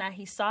this, and that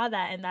he saw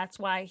that, and that's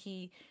why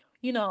he,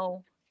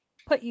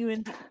 put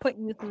you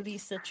through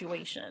these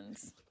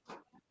situations?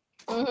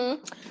 I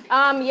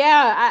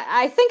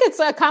think it's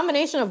a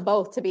combination of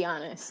both, to be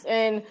honest.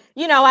 And,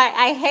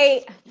 I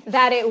hate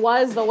that it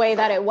was the way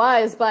that it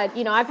was, but,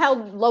 I've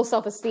held low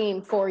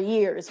self-esteem for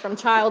years from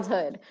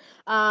childhood.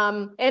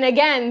 And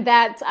again,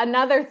 that's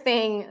another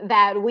thing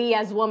that we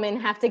as women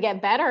have to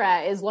get better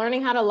at, is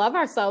learning how to love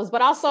ourselves,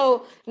 but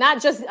also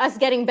not just us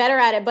getting better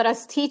at it, but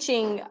us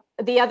teaching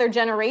the other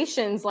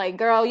generations, like,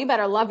 girl, you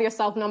better love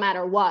yourself no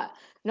matter what.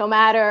 No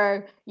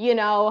matter,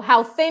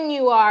 how thin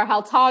you are, how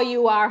tall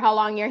you are, how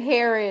long your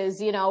hair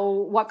is,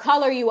 what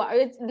color you are.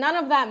 None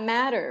of that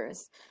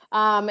matters.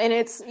 And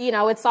it's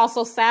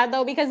also sad,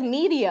 though, because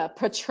media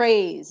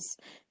portrays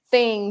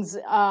things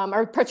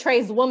or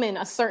portrays women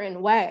a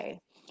certain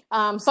way.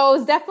 So it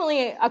was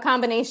definitely a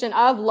combination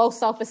of low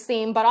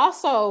self-esteem, but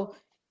also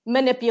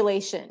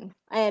manipulation.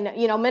 And,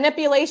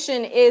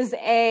 manipulation is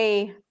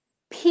a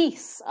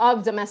piece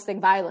of domestic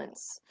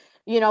violence.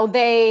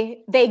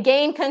 They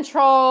gain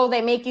control, they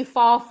make you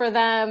fall for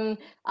them.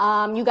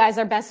 You guys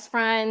are best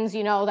friends,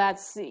 you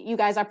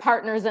guys are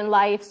partners in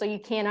life, so you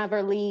can't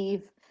ever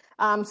leave.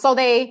 So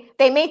they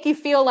make you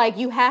feel like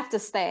you have to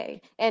stay.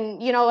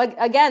 And,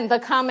 again, the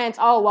comment,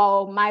 oh,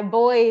 well, my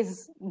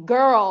boy's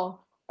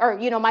girl, or,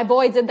 my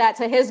boy did that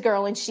to his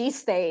girl and she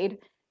stayed,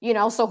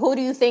 so who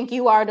do you think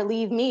you are to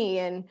leave me?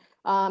 And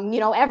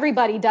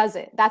Everybody does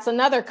it. That's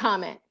another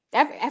comment.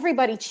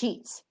 Everybody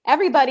cheats.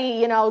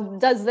 Everybody,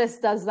 does this,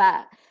 does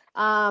that.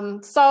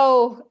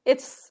 So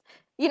it's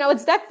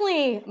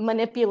definitely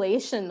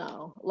manipulation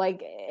though.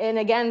 Like, and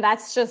again,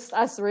 that's just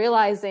us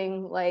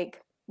realizing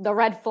like the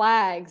red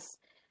flags.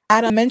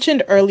 Adam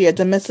mentioned earlier,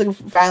 domestic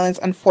violence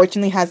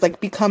unfortunately has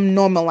like become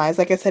normalized.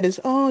 Like I said, it's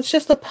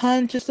just a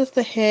punch, it's just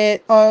a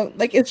hit, or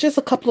like it's just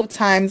a couple of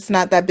times,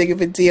 not that big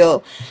of a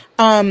deal.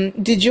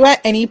 Did you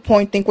at any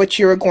point think what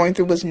you were going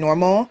through was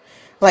normal?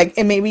 Like,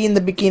 and maybe in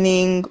the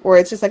beginning, or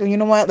it's just like, you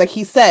know what? Like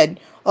he said,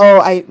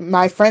 oh,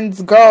 my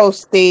friend's girl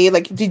stayed.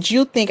 Like, did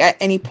you think at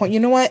any point, you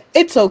know what?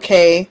 It's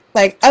okay.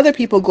 Like other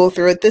people go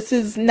through it. This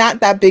is not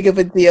that big of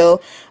a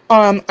deal.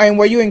 And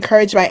were you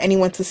encouraged by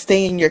anyone to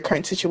stay in your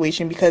current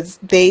situation because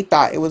they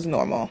thought it was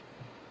normal?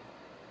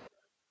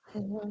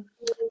 Mhm.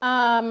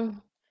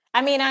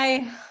 I mean,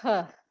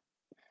 I'm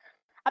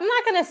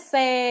not gonna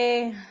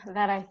say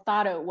that I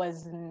thought it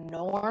was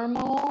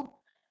normal,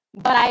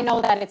 but I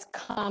know that it's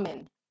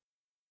common.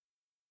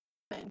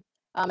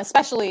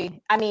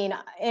 Especially, I mean,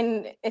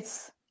 and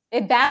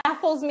it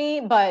baffles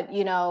me, but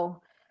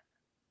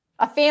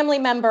a family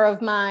member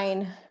of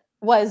mine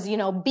was,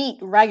 beat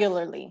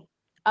regularly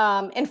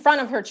in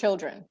front of her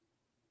children.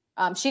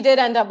 She did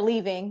end up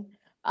leaving,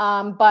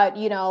 but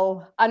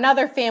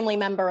another family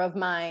member of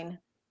mine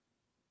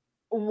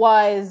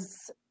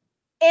was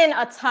in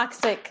a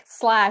toxic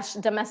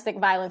 / domestic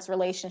violence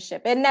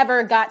relationship. It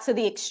never got to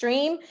the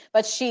extreme,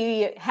 but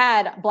she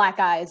had black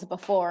eyes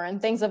before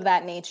and things of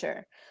that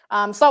nature.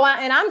 And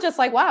I'm just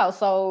like, wow,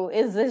 so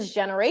is this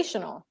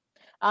generational?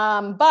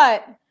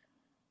 But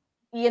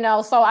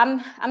so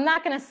I'm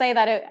not going to say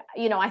that it,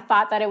 I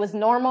thought that it was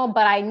normal,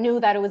 but I knew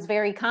that it was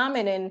very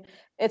common. And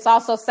it's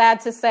also sad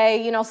to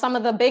say, some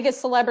of the biggest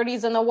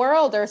celebrities in the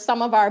world or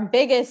some of our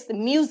biggest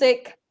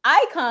music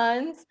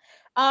icons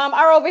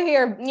are over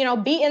here,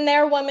 beating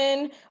their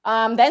women.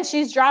 Then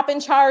she's dropping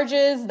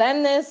charges,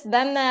 then this,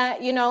 then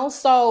that,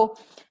 so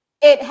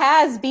it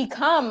has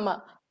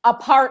become a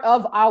part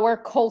of our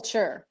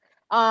culture.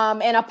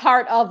 And a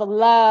part of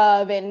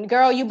love. And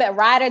girl, you bet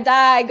ride or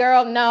die,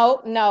 girl.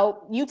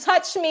 No, you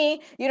touch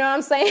me. You know what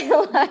I'm saying?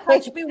 Like,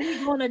 touch me,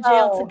 we going to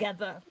jail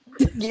together.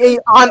 Yeah,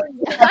 I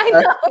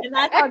know. And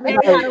that's how they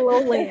had a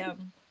little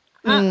lamb.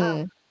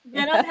 And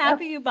I'm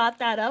happy you brought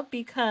that up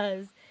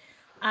because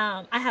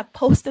I have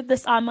posted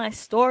this on my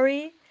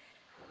story.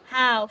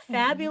 How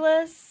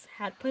Fabulous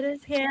had put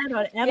his hand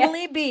on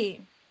Emily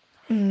B.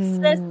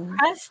 Sis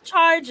pressed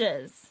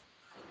charges.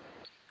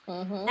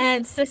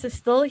 And sis is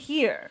still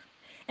here.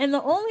 And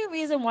the only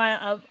reason why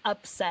I'm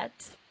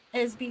upset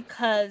is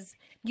because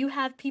you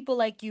have people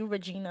like you,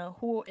 Regina,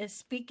 who is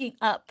speaking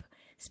up,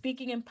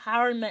 speaking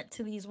empowerment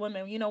to these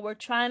women. We're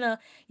trying to,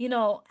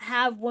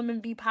 have women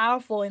be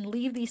powerful and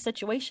leave these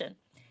situations.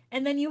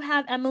 And then you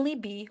have Emily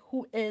B,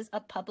 who is a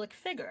public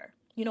figure.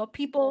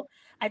 People,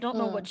 I don't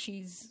know what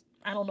she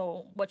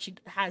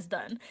has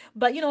done,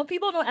 but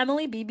people know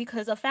Emily B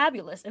because of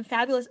Fabulous, and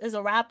Fabulous is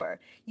a rapper.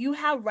 You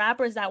have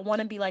rappers that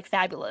want to be like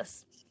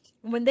Fabulous.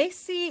 When they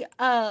see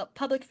a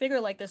public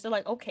figure like this, they're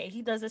like, okay,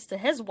 he does this to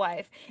his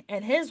wife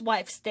and his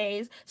wife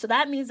stays. So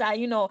that means that,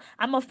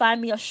 I'm going to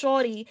find me a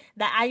shorty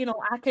that I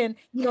can,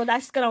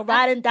 that's going to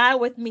ride and die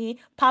with me,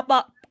 pop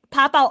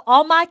out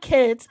all my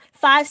kids,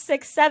 5,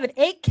 6, 7,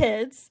 8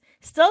 kids,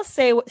 still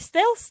stay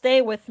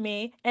with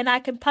me, and I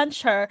can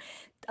punch her,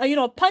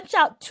 punch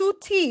out 2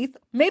 teeth,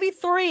 maybe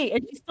 3,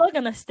 and she's still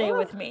going to stay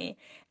with me.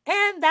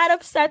 And that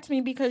upsets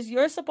me because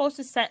you're supposed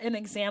to set an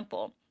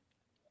example.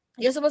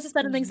 You're supposed to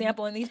set an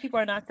example, and these people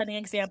are not setting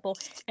an example,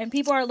 and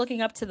people are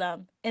looking up to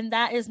them, and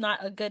that is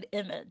not a good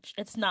image.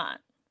 It's not.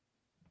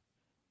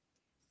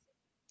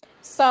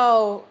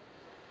 So,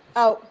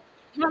 no,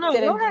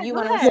 go ahead. You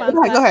want to respond?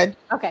 Go ahead.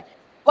 Okay.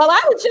 Well,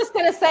 I was just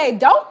going to say,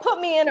 don't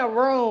put me in a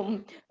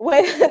room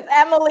with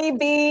Emily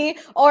B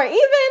or even,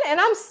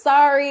 and I'm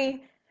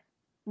sorry,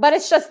 but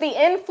it's just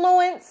the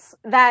influence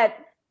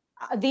that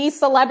these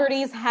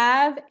celebrities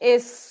have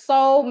is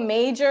so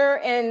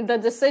major in the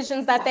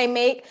decisions that they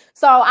make.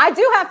 So I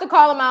do have to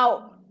call them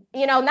out,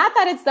 not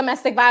that it's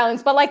domestic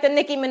violence, but like the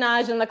Nicki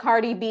Minaj and the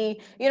Cardi B,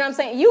 you know what I'm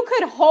saying? You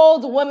could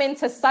hold women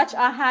to such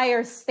a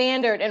higher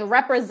standard and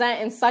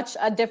represent in such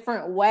a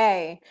different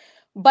way,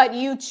 but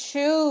you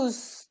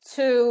choose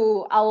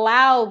to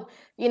allow,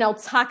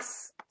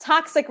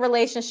 toxic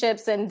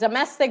relationships and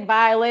domestic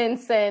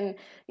violence and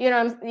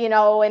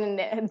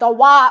and the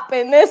WAP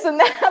and this and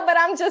that. But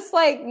I'm just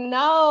like,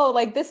 no,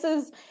 like this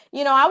is,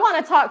 I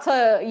want to talk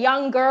to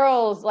young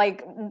girls.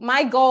 Like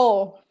my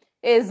goal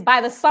is by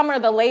the summer,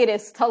 the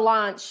latest, to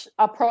launch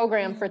a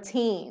program for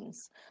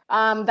teens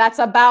that's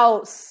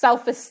about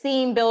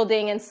self-esteem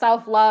building and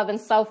self-love and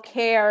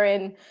self-care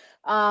and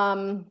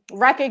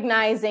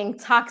recognizing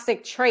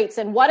toxic traits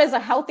and what does a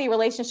healthy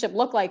relationship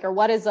look like or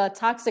what does a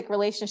toxic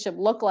relationship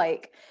look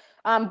like.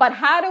 But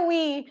how do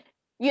we,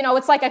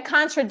 it's like a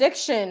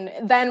contradiction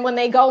then when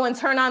they go and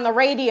turn on the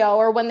radio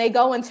or when they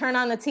go and turn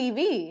on the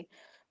TV.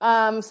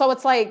 So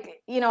it's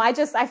like,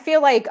 I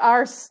feel like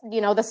our,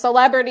 the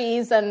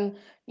celebrities and,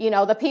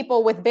 the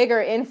people with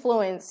bigger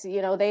influence,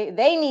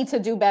 they need to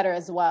do better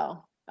as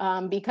well,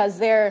 because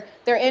they're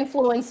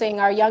influencing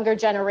our younger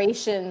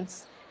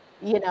generations,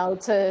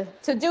 to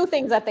do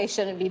things that they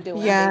shouldn't be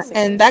doing, Yeah,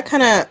 basically. and that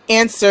kind of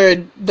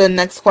answered the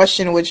next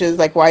question, which is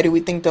like, why do we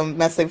think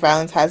domestic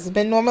violence has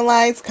been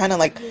normalized? Kind of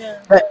like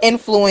the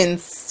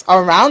influence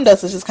around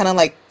us is just kind of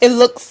like, it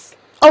looks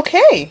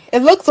okay.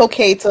 It looks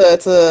okay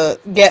to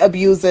get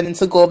abused and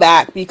to go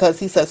back because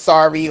he says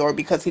sorry or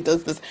because he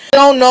does this. We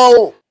don't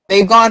know.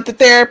 They've gone to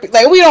therapy.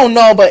 Like, we don't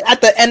know, but at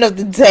the end of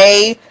the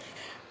day,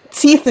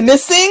 teeth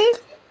missing,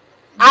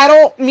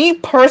 me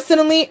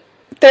personally,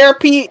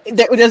 therapy,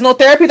 there's no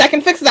therapy that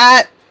can fix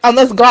that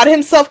unless God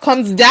himself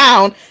comes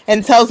down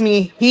and tells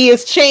me he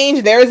is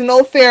changed. There is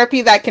no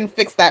therapy that can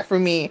fix that for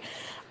me.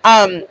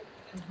 And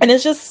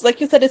it's just,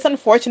 like you said, it's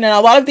unfortunate.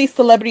 A lot of these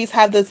celebrities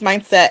have this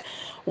mindset,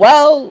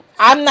 well,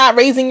 I'm not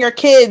raising your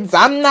kids.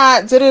 I'm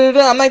not,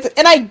 I'm like,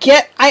 and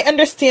I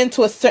understand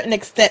to a certain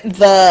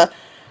extent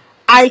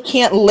I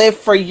can't live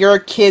for your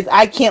kids.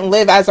 I can't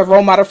live as a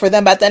role model for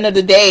them. But at the end of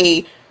the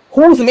day,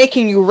 who's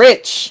making you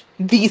rich?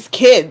 These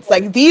kids.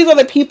 Like, these are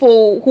the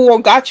people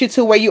who got you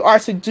to where you are.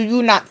 So do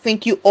you not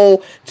think you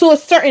owe, to a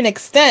certain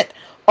extent,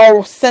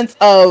 a sense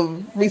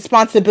of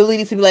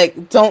responsibility to be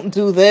like, don't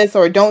do this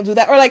or don't do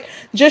that, or like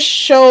just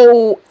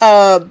show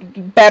a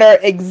better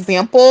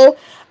example?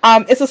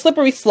 It's a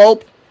slippery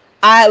slope.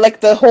 I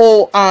like the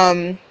whole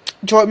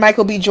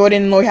Michael B.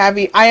 Jordan and Lori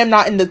Harvey. I am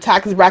not in the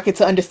tax bracket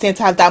to understand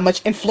to have that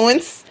much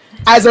influence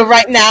as of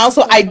right now,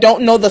 so I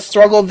don't know the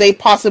struggle they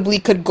possibly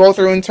could go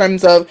through in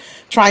terms of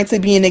trying to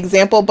be an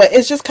example. But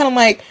it's just kind of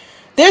like,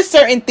 there's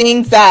certain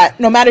things that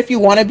no matter if you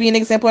want to be an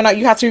example or not,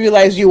 you have to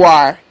realize you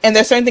are, and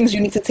there's certain things you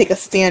need to take a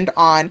stand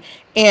on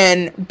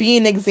and be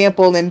an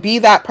example and be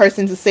that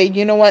person to say,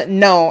 you know what,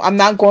 no, I'm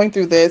not going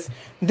through this.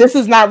 This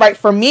is not right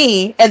for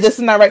me, and this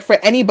is not right for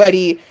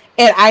anybody.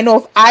 And I know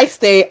if I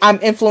stay,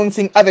 I'm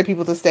influencing other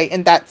people to stay,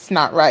 and that's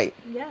not right.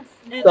 Yes.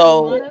 And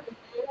So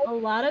a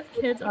lot of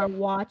kids are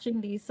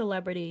watching these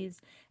celebrities,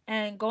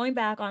 and going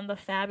back on the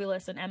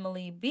Fabulous and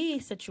Emily B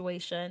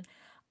situation,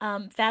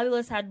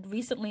 Fabulous had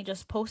recently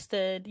just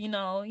posted,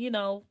 my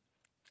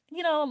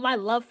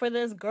love for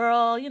this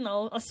girl,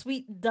 a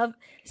sweet love.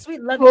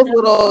 those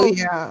little,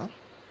 yeah.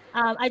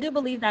 I do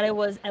believe that it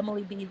was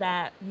Emily B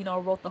that,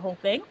 wrote the whole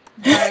thing,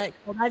 but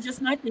that's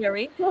just my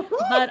theory.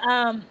 But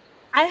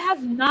I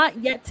have not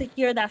yet to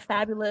hear that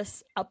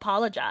Fabulous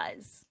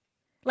apologize.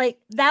 Like,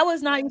 that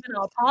was not even an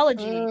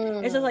apology.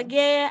 It's just like,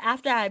 yeah,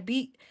 after I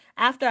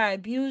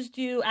abused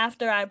you,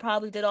 after I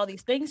probably did all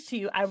these things to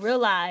you, I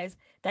realized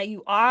that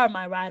you are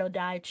my ride or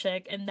die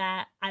chick and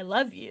that I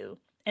love you,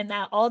 and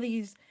that all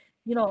these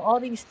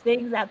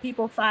things that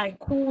people find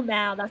cool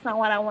now, that's not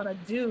what I want to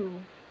do.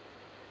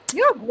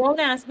 You're a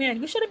grown-ass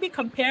man. You shouldn't be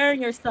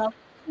comparing yourself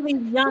to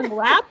these young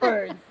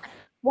rappers.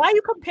 Why are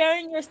you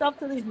comparing yourself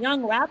to these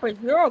young rappers?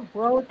 You're a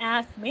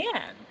grown-ass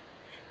man.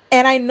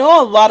 And I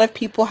know a lot of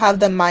people have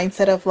the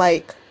mindset of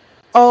like,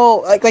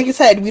 oh, like you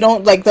said, we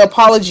don't like the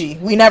apology.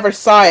 We never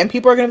saw it. And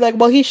people are going to be like,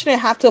 well, he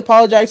shouldn't have to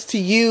apologize to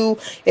you.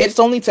 It's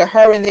only to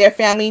her and their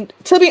family.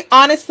 To be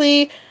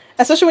honestly,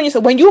 especially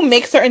when you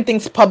make certain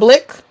things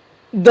public,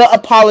 the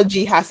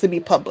apology has to be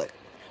public.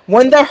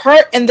 When the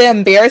hurt and the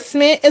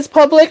embarrassment is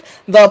public,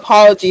 the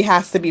apology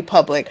has to be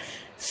public.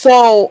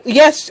 So,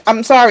 yes,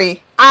 I'm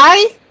sorry.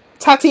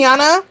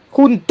 Tatiana,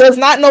 who does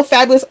not know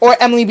Fabulous or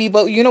Emily B,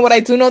 but you know what,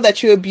 I do know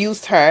that you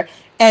abused her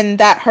and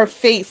that her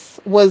face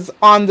was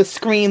on the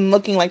screen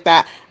looking like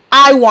that.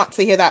 I want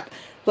to hear that.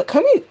 But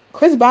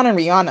Chris Brown and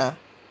Rihanna.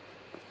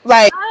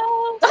 Like,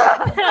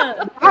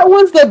 that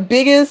was the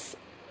biggest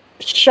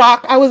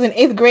shock. I was in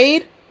 8th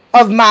grade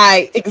of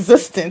my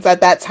existence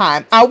at that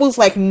time. I was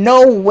like,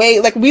 no way.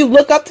 Like, we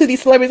look up to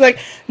these celebrities, like,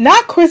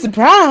 not Chris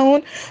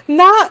Brown,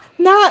 not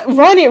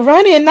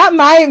running, not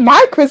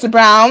my Chris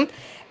Brown.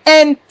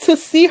 And to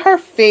see her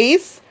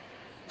face,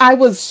 I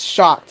was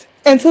shocked.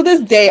 And to this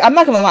day, I'm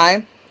not gonna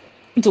lie,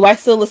 do I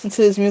still listen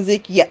to his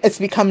music? Yeah, it's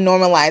become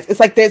normalized.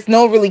 It's like there's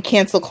no really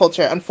cancel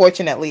culture,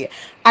 unfortunately.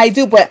 I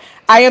do, but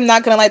I am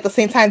not gonna lie, at the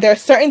same time, there are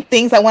certain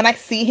things that when I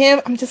see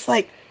him, I'm just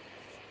like,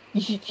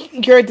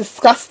 you're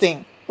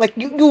disgusting. Like,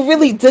 you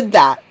really did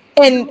that.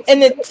 And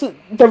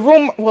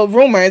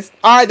rumors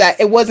are that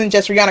it wasn't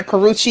just Rihanna.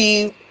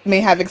 Karrueche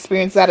may have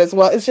experienced that as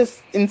well. It's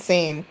just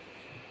insane.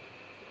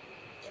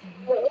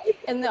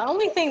 And the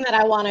only thing that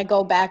I want to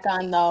go back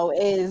on, though,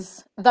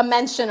 is the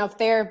mention of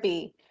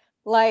therapy.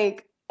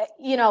 Like,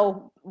 why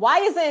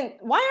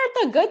aren't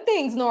the good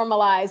things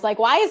normalized? Like,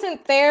 why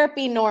isn't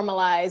therapy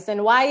normalized?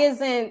 And why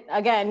isn't,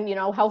 again,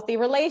 healthy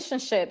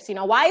relationships?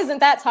 Why isn't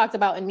that talked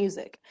about in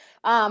music?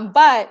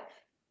 But,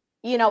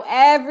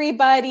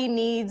 everybody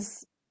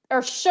needs,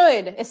 or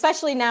should,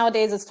 especially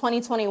nowadays, it's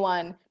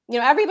 2021,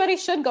 everybody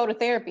should go to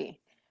therapy,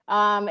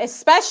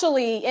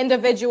 especially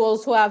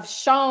individuals who have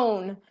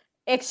shown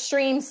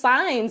extreme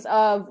signs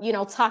of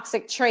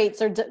toxic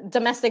traits, or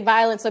domestic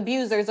violence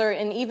abusers,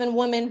 and even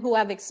women who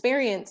have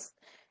experienced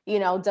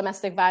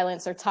domestic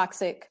violence or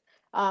toxic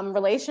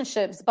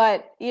relationships.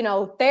 But,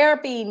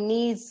 therapy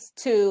needs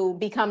to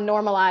become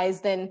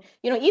normalized, and,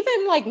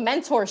 even like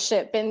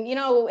mentorship. And,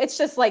 it's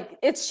just like,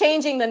 it's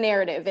changing the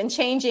narrative and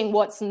changing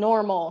what's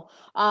normal,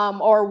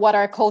 or what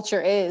our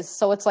culture is.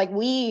 So it's like,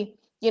 we,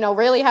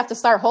 really have to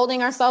start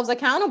holding ourselves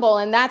accountable.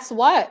 And that's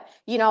what,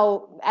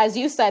 as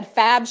you said,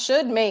 Fab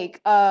should make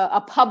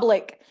a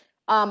public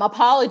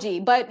apology.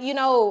 But,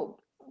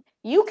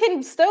 you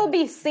can still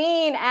be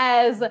seen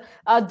as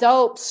a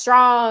dope,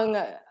 strong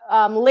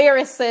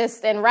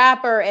lyricist and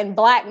rapper and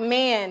Black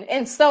man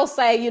and still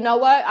say, you know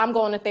what, I'm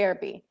going to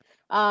therapy.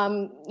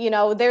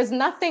 There's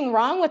nothing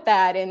wrong with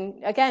that. And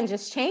again,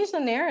 just change the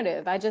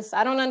narrative. I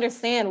don't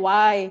understand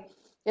why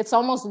it's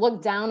almost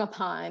looked down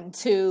upon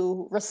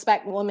to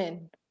respect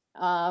women,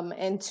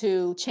 and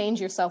to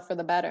change yourself for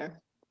the better.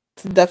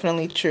 It's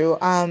definitely true.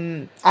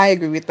 I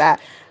agree with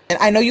that. And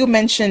I know you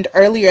mentioned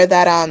earlier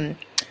that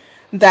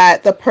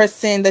that the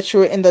person that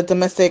you were in the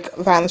domestic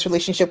violence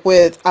relationship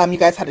with, you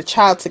guys had a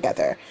child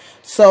together.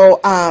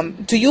 So,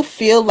 do you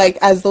feel like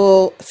as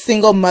though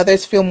single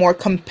mothers feel more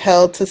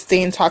compelled to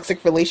stay in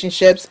toxic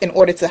relationships in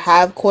order to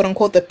have, quote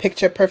unquote, the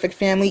picture perfect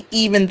family,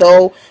 even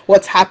though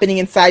what's happening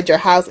inside your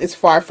house is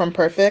far from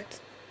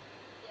perfect?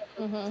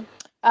 Mm-hmm.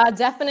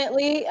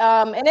 Definitely.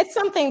 And it's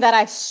something that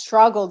I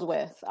struggled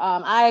with.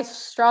 I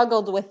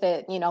struggled with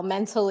it,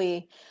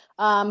 mentally,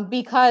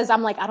 because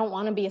I'm like, I don't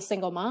want to be a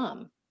single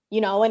mom,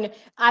 and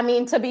I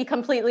mean, to be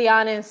completely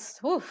honest,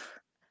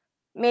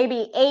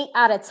 maybe 8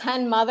 out of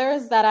 10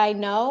 mothers that I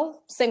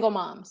know, single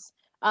moms,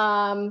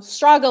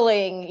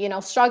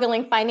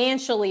 struggling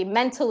financially,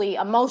 mentally,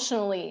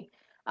 emotionally.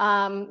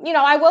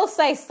 I will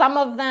say some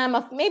of them,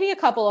 maybe a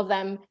couple of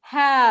them,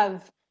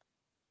 have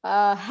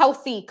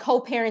healthy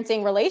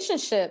co-parenting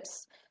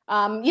relationships.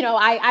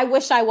 I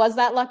wish I was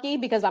that lucky,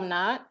 because I'm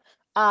not,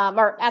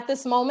 or at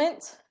this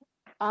moment,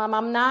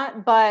 I'm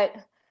not. But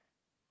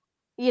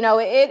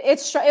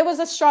it was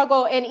a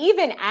struggle, and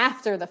even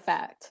after the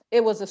fact,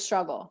 it was a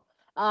struggle.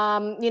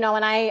 And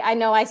I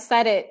know I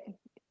said it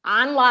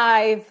on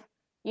live,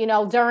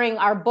 during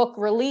our book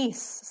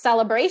release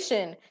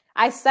celebration.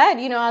 I said,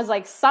 I was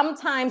like,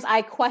 sometimes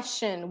I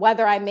question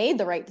whether I made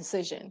the right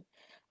decision.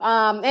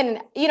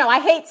 And, I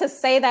hate to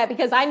say that,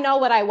 because I know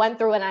what I went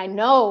through and I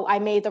know I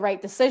made the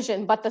right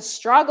decision, but the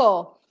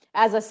struggle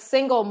as a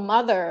single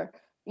mother,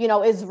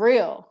 is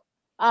real.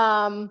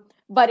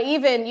 But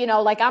even,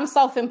 like, I'm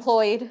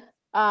self-employed.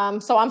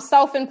 So I'm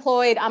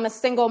self-employed. I'm a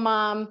single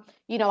mom.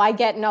 I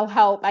get no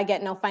help. I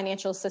get no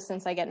financial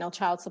assistance. I get no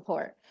child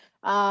support.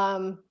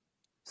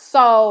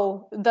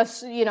 So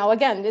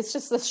again, it's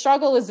just, the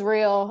struggle is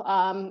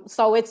real.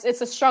 So it's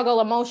a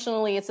struggle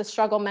emotionally. It's a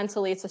struggle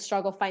mentally. It's a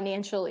struggle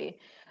financially.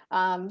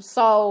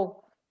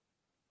 So,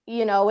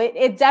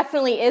 it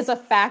definitely is a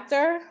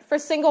factor for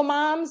single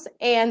moms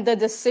and the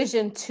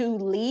decision to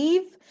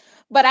leave.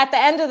 But at the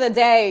end of the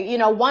day,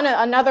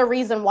 another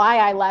reason why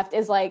I left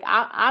is like,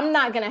 I'm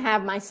not going to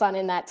have my son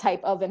in that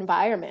type of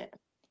environment.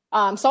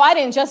 So I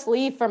didn't just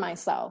leave for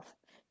myself.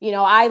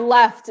 I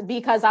left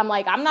because I'm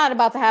like, I'm not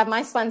about to have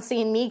my son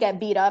seeing me get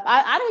beat up.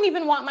 I don't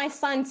even want my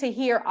son to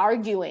hear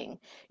arguing,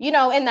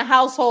 in the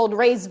household,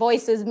 raised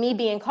voices, me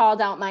being called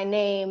out my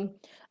name,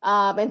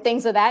 and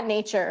things of that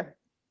nature.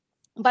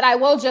 But I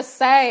will just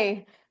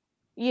say,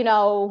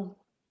 the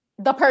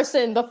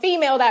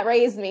female that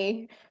raised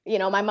me,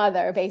 my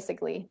mother,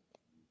 basically,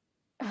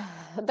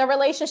 the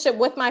relationship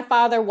with my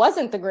father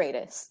wasn't the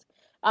greatest.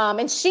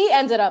 And she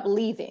ended up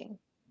leaving.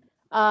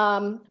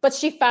 But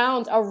she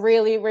found a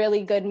really,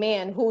 really good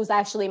man who's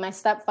actually my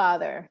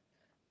stepfather.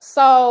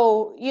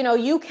 So,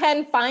 you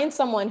can find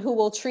someone who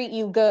will treat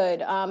you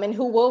good, and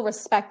who will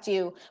respect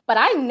you. But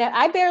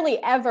I barely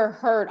ever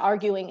heard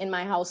arguing in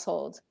my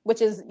household,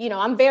 which is,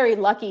 I'm very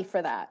lucky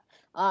for that.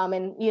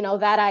 And,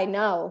 that I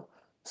know.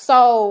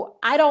 So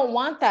I don't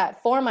want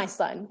that for my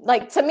son.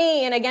 Like, to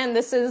me, and again,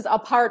 this is a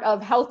part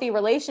of healthy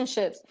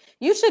relationships,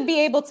 you should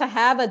be able to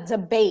have a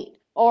debate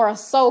or a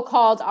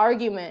so-called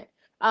argument,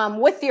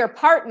 with your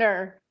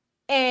partner,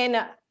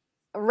 and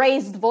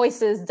raised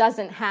voices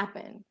doesn't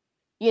happen.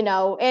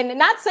 And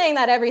not saying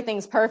that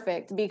everything's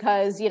perfect,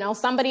 because,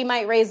 somebody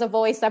might raise a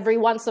voice every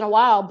once in a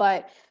while,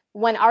 but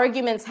when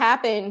arguments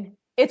happen,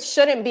 it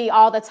shouldn't be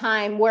all the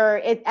time where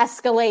it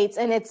escalates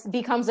and it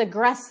becomes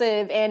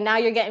aggressive and now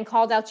you're getting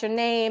called out your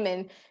name.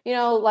 And,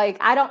 like,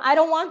 I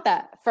don't want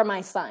that for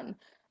my son.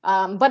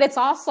 But it's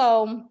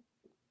also,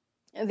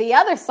 the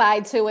other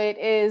side to it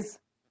is,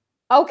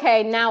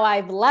 okay, now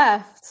I've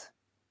left.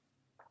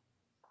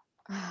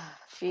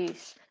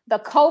 Sheesh. The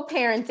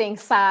co-parenting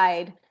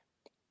side,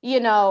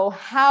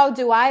 how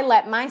do I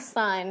let my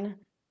son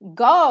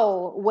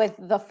go with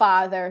the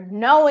father,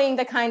 knowing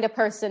the kind of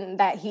person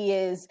that he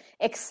is,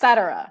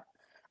 etc.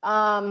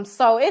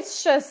 So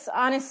it's just,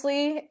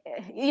 honestly,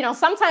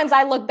 sometimes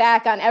I look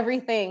back on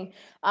everything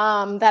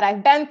that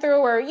I've been through,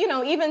 or,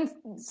 even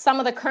some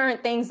of the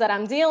current things that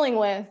I'm dealing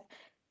with.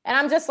 And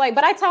I'm just like,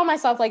 but I tell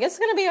myself, like, it's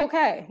going to be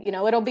okay.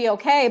 It'll be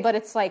okay. But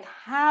it's like,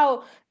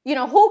 how,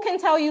 who can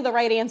tell you the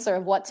right answer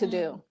of what to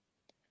do?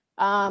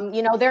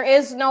 There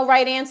is no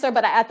right answer,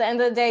 but at the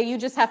end of the day, you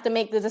just have to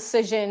make the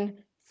decision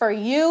for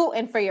you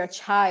and for your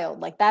child.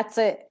 Like, that's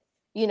it.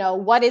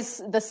 What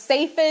is the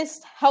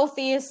safest,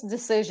 healthiest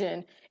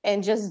decision,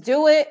 and just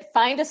do it.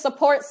 Find a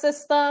support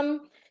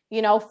system,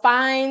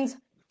 find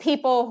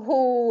people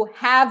who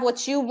have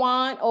what you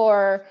want,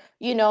 or,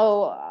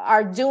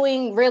 are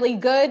doing really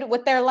good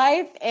with their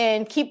life,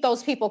 and keep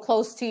those people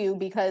close to you,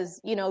 because,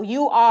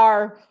 you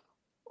are,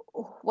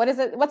 what is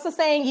it? What's the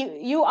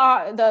saying? You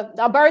are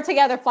a bird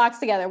together flocks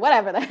together,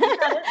 whatever. But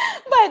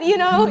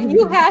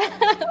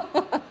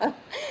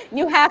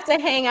you have to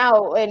hang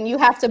out, and you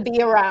have to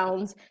be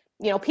around,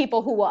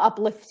 people who will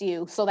uplift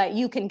you so that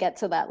you can get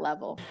to that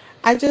level.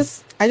 I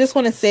just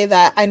want to say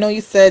that I know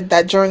you said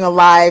that during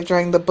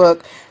the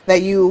book,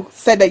 that you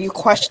said that you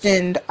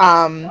questioned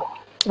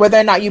whether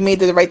or not you made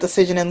the right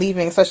decision in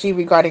leaving, especially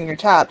regarding your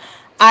child.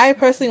 I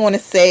personally want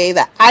to say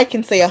that I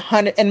can say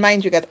 100, and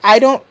mind you guys, I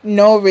don't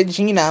know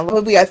Regina,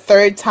 probably our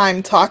third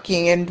time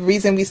talking, and the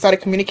reason we started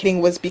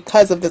communicating was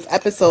because of this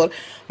episode,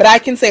 but I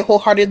can say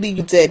wholeheartedly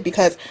you did,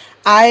 because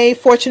I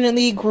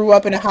fortunately grew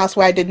up in a house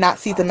where I did not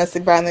see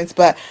domestic violence,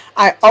 but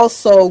I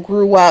also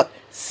grew up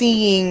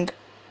seeing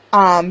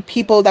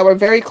people that were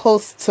very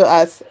close to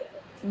us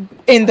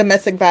in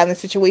domestic violence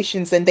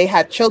situations, and they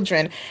had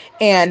children,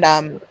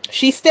 and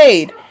she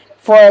stayed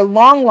for a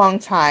long, long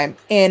time,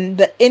 and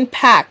the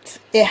impact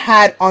it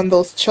had on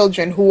those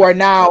children who are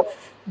now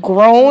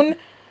grown.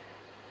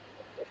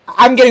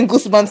 I'm getting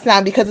goosebumps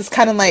now, because it's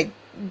kind of like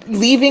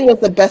leaving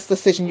was the best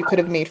decision you could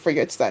have made for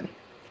your son.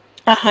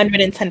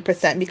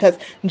 110%, because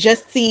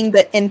just seeing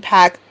the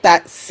impact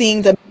that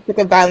seeing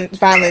domestic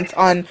violence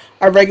on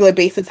a regular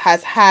basis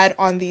has had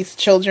on these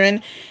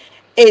children,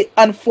 it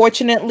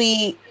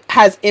unfortunately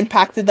has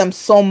impacted them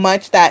so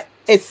much that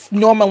it's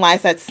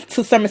normalized, that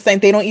to some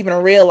extent they don't even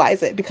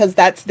realize it, because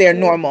that's their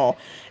normal.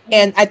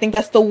 And I think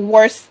that's the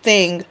worst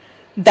thing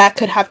that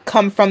could have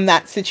come from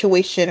that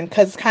situation,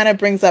 because it kind of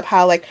brings up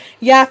how, like,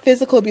 yeah,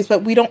 physical abuse,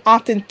 but we don't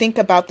often think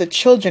about the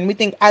children. We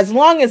think as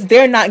long as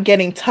they're not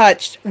getting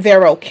touched,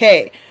 they're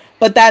okay.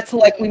 But that's,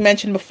 like we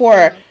mentioned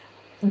before,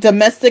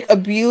 domestic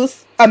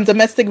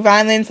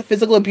violence,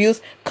 physical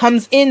abuse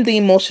comes in the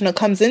emotional,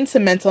 comes into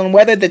mental, and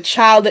whether the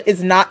child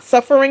is not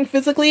suffering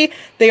physically,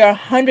 they are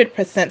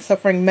 100%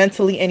 suffering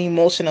mentally and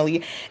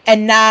emotionally.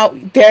 And now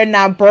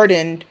they're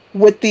burdened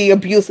with the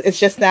abuse. It's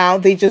just now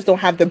they just don't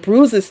have the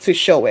bruises to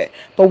show it.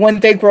 But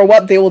when they grow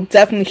up, they will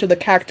definitely show the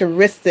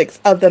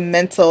characteristics of the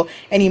mental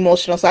and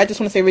emotional. So I just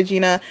want to say,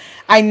 Regina,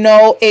 I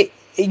know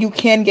you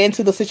can get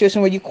into the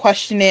situation where you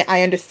question it.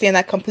 I understand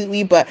that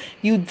completely, but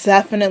you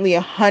definitely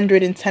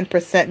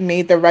 110%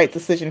 made the right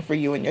decision for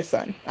you and your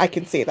son. I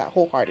can say that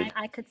wholeheartedly.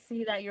 I could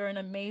see that you're an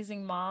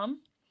amazing mom,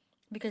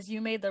 because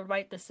you made the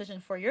right decision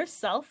for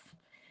yourself,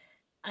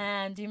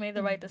 and you made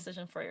the right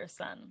decision for your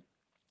son.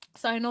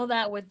 So I know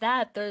that with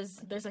that,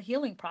 there's a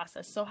healing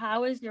process. So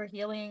how is your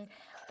healing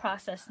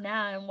process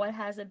now, and what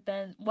has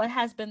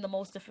been the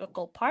most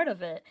difficult part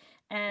of it?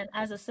 And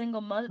as a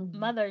single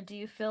mother, do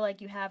you feel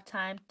like you have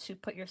time to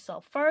put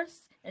yourself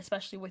first,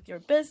 especially with your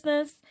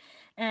business?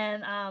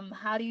 And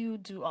how do you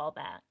do all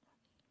that?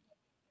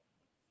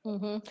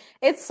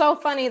 It's so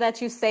funny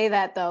that you say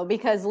that, though,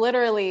 because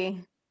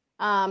literally,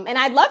 and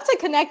I'd love to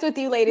connect with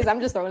you ladies.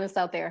 I'm just throwing this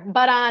out there,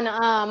 but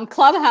on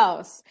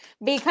Clubhouse,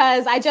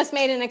 because I just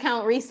made an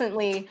account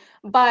recently,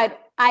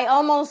 but I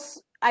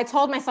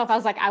told myself, I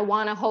was like, I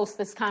want to host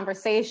this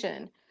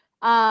conversation.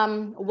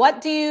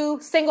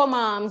 Single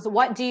moms,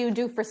 what do you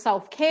do for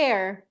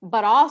self-care?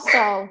 But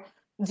also,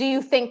 do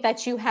you think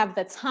that you have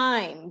the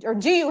time, or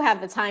do you have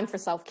the time for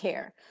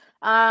self-care?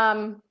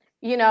 As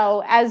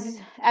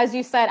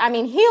you said, I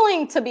mean,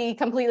 healing, to be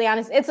completely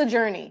honest, it's a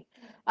journey.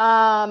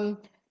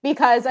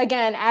 Because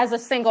again, as a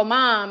single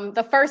mom,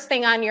 the first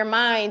thing on your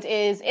mind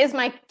is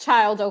my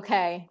child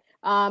okay?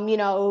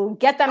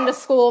 Get them to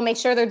school, make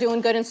sure they're doing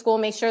good in school,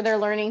 make sure they're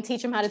learning,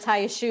 teach them how to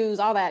tie his shoes,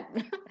 all that.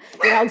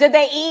 Did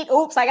they eat?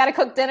 Oops, I got to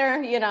cook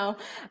dinner,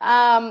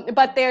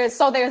 but there's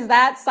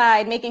that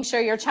side, making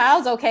sure your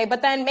child's okay,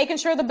 but then making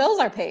sure the bills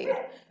are paid.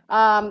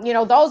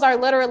 Those are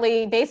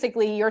literally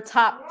basically your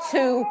top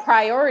two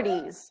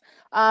priorities.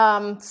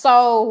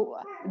 So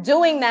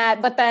doing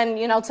that, but then,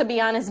 to be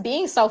honest,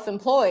 being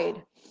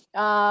self-employed, so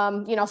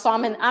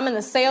I'm in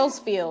the sales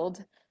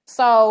field.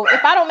 So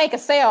if I don't make a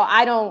sale,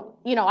 I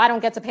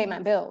don't get to pay my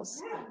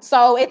bills.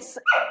 So it's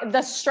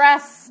the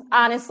stress,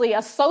 honestly,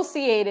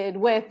 associated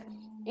with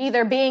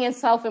either being in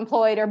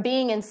self-employed or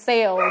being in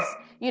sales.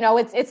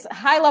 It's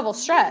high level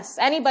stress.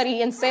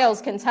 Anybody in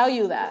sales can tell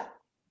you that.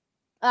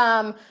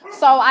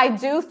 So I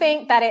do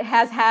think that it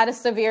has had a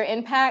severe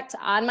impact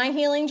on my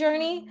healing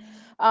journey.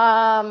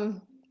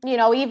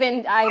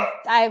 Even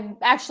I've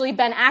actually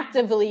been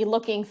actively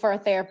looking for a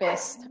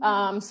therapist.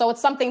 So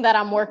it's something that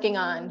I'm working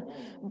on.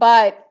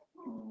 But,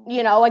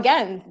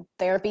 again,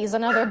 therapy is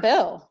another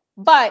bill,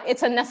 but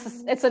it's a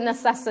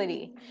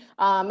necessity,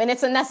 and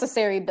it's a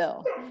necessary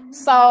bill.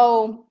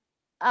 So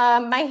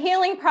my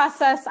healing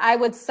process, I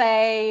would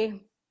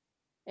say,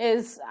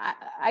 is,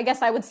 I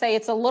guess I would say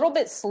it's a little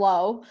bit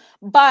slow,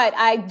 but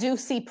I do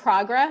see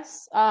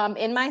progress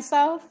in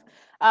myself.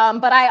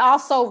 But I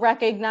also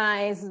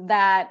recognize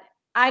that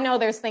I know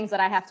there's things that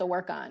I have to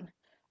work on.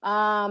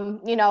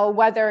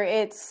 Whether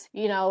it's,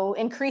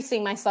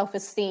 increasing my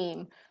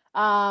self-esteem,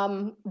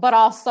 but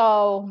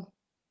also,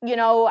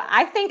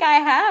 I think I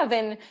have.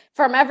 And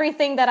from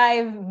everything that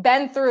I've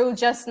been through,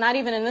 just not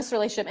even in this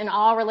relationship, in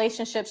all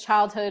relationships,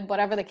 childhood,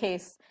 whatever the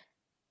case,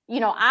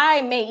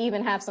 I may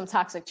even have some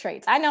toxic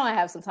traits. I know I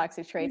have some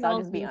toxic traits. I'll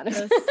just be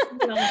honest.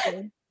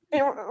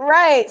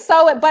 Right.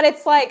 So, but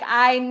it's like,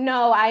 I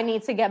know I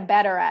need to get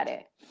better at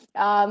it.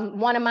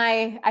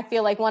 I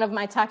feel like one of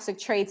my toxic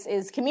traits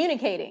is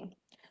communicating.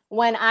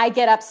 When I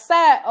get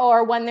upset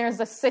or when there's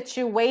a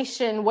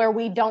situation where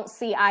we don't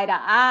see eye to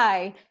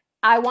eye,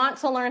 I want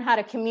to learn how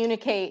to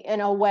communicate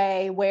in a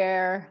way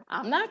where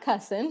I'm not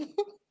cussing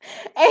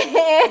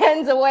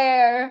and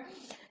where,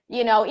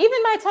 even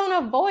my tone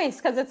of voice,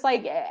 because it's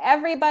like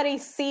everybody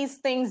sees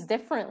things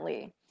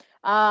differently.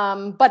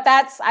 But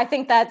I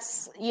think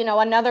that's,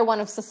 another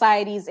one of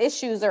society's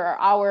issues, or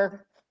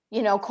our,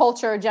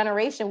 culture or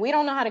generation. We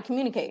don't know how to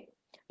communicate.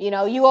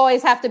 You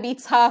always have to be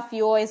tough.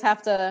 You always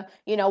have to,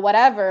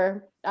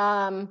 whatever.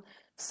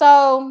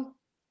 So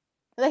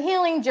the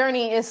healing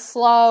journey is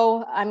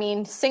slow. I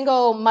mean,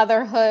 single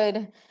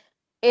motherhood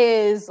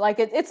is like,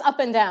 it's up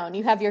and down.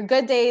 You have your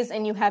good days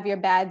and you have your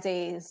bad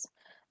days.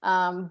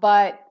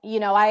 But,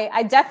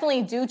 I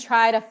definitely do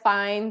try to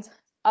find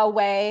a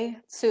way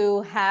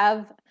to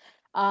have,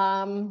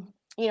 kind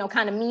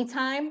of me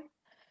time,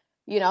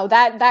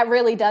 that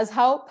really does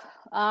help.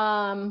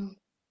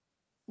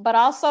 But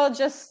also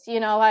just,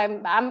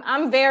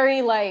 I'm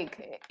very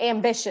like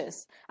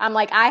ambitious. I'm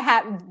like,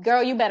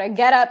 girl, you better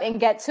get up and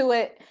get to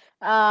it.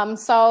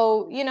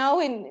 So,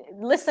 in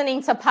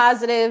listening to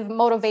positive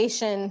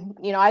motivation,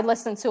 I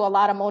listen to a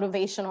lot of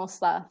motivational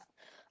stuff.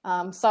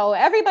 So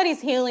everybody's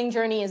healing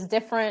journey is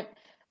different.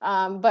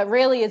 But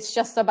really it's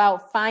just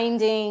about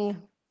finding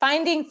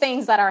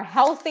things that are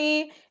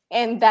healthy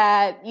and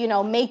that,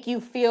 make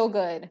you feel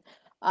good.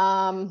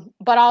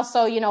 But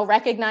also,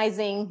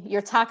 recognizing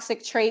your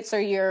toxic traits or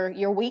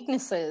your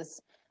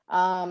weaknesses,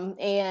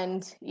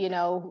 and,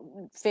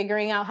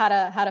 figuring out how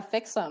to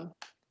fix them.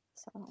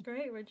 So.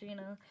 Great,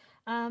 Regina.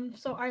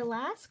 So our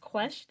last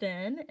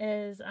question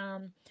is,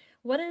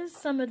 what is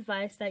some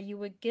advice that you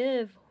would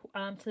give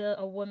to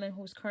a woman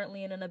who's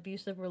currently in an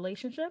abusive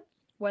relationship,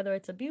 whether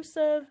it's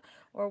abusive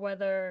or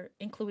whether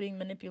including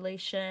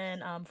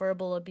manipulation,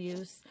 verbal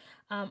abuse?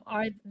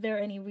 Are there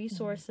any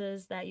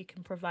resources that you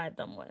can provide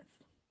them with?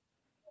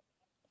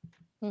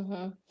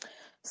 Mm-hmm.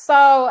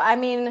 So, I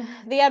mean,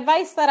 the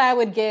advice that I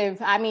would give,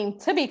 I mean,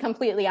 to be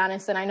completely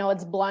honest, and I know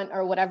it's blunt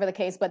or whatever the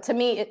case, but to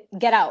me,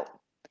 get out.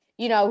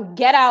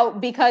 Get out,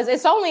 because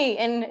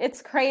and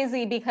it's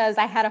crazy because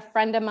I had a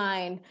friend of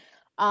mine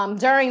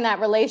during that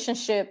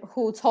relationship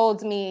who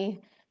told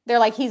me, they're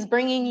like, he's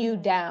bringing you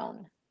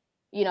down.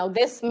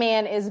 This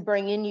man is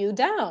bringing you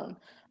down.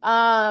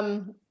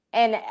 And,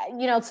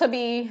 to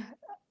be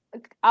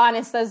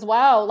honest as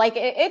well, like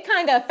it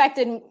kind of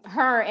affected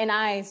her and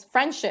I's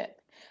friendship,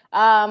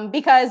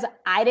 because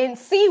I didn't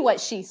see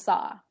what she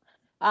saw.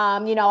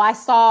 I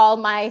saw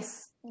my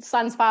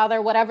son's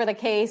father, whatever the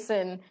case,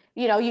 and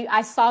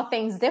I saw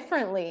things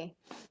differently.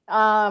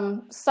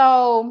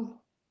 So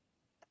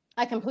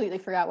I completely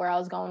forgot where I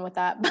was going with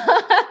that. But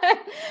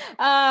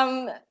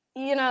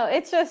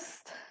it's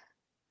just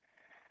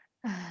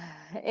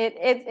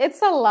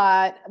it's a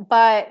lot.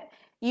 But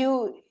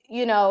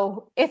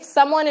if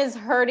someone is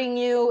hurting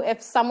you,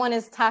 if someone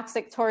is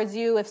toxic towards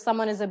you, if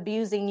someone is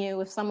abusing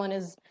you, if someone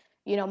is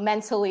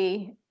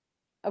mentally,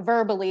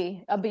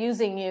 verbally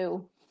abusing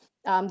you,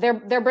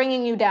 they're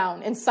bringing you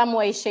down in some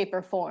way, shape,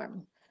 or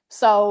form.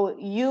 So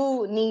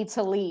you need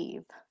to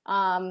leave.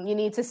 You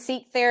need to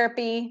seek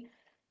therapy,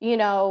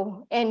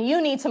 and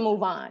you need to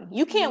move on.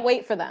 You can't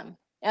wait for them.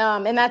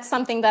 And that's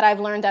something that I've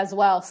learned as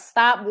well.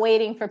 Stop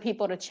waiting for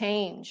people to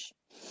change.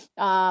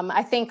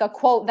 I think a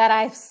quote that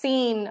I've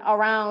seen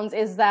around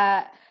is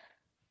that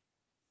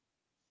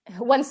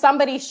when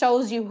somebody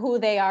shows you who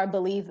they are,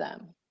 believe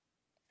them.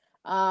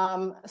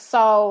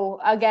 So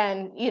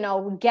again,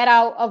 get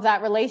out of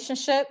that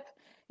relationship.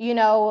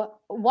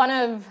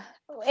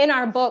 In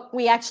our book,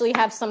 we actually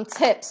have some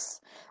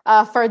tips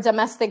for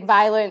domestic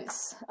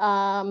violence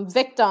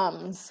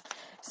victims.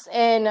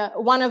 And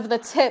one of the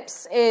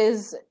tips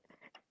is,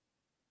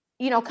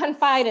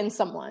 confide in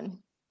someone.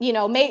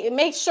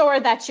 Make sure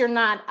that you're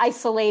not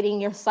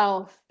isolating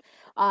yourself,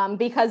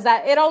 because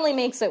that it only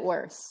makes it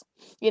worse.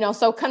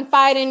 So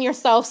confide in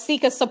yourself,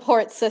 seek a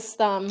support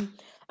system.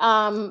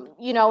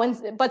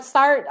 But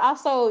start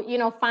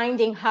also,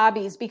 finding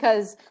hobbies,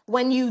 because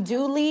when you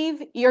do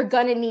leave, you're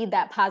gonna need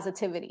that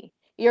positivity.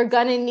 You're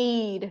gonna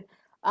need,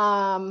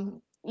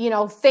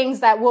 things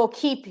that will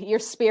keep your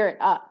spirit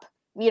up,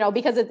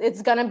 because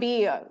it's gonna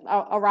be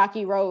a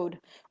rocky road,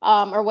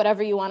 or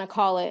whatever you want to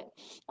call it.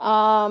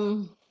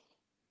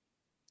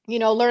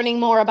 Learning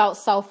more about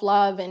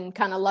self-love and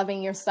kind of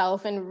loving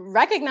yourself and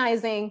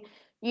recognizing,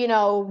 you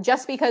know,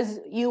 just because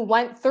you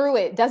went through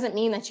it doesn't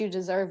mean that you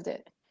deserved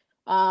it.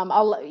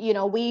 You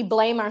know, we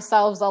blame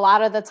ourselves a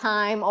lot of the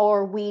time,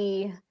 or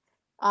we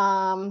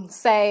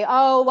say,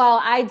 oh, well,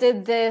 I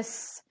did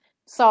this,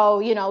 so,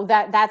 you know,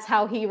 that's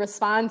how he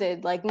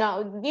responded. Like,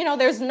 no, you know,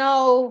 there's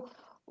no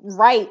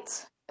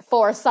right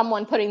for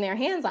someone putting their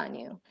hands on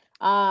you.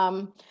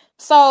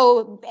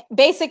 So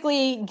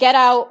basically, get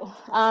out.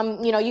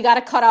 You know, you got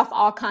to cut off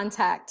all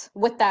contact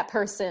with that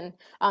person.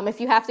 If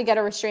you have to get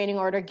a restraining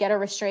order, get a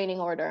restraining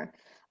order.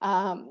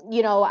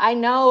 You know, I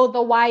know the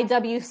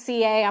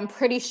YWCA, I'm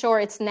pretty sure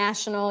it's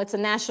national. It's a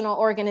national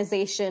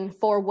organization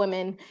for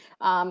women.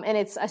 And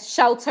it's a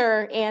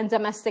shelter and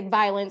domestic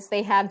violence.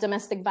 They have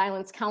domestic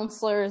violence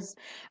counselors.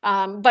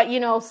 But, you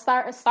know,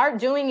 start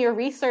doing your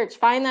research,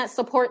 find that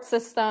support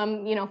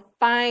system, you know,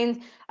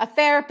 find a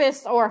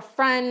therapist or a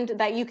friend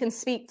that you can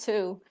speak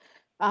to.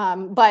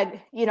 But,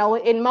 you know,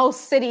 in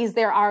most cities,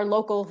 there are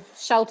local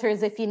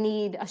shelters if you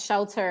need a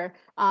shelter,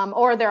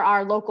 or there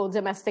are local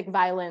domestic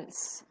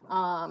violence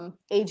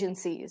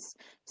agencies.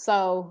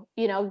 So,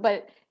 you know,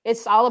 but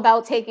it's all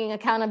about taking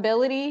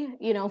accountability,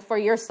 you know, for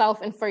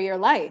yourself and for your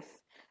life.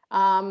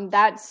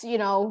 That's, you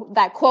know,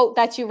 that quote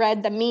that you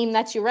read, the meme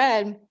that you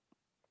read,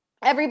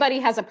 everybody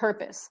has a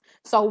purpose.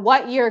 So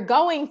what you're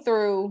going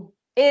through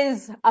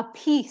is a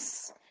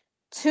piece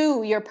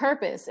to your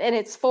purpose, and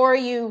it's for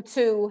you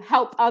to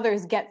help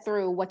others get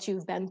through what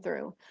you've been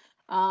through,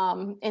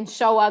 and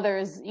show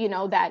others, you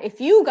know, that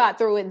if you got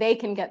through it, they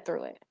can get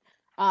through it.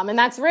 And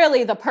that's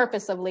really the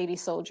purpose of Lady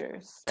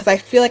Soldiers. Because I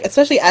feel like,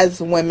 especially as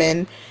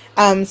women,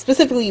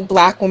 specifically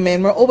Black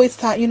women, we're always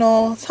taught, you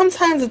know,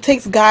 sometimes it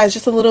takes guys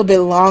just a little bit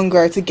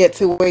longer to get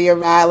to where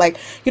you're at. Like,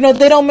 you know,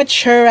 they don't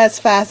mature as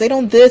fast. They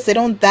don't this, they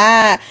don't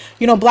that.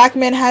 You know, Black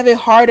men have it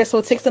harder, so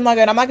it takes them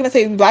longer. And I'm not going to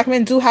say Black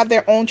men do have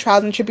their own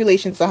trials and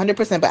tribulations,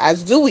 100%, but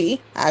as do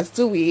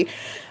we.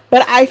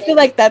 But I feel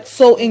like that's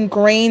so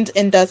ingrained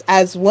in us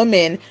as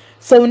women.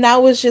 So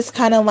now it's just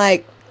kind of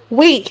like,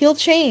 wait, he'll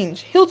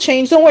change.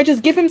 Don't worry,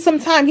 just give him some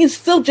time. He's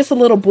still just a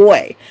little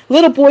boy.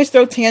 Little boys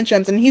throw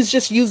tantrums, and he's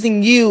just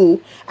using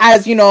you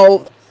as, you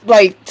know,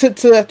 like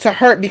to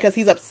hurt because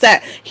he's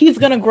upset. He's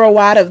gonna grow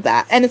out of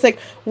that. And it's like,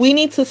 we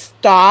need to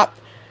stop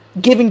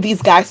giving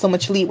these guys so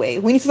much leeway.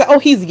 We need to say, oh,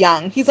 he's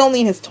young. He's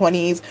only in his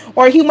 20s.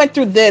 Or he went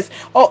through this.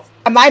 Oh,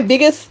 my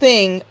biggest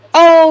thing,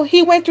 oh,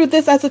 he went through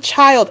this as a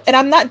child. And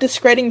I'm not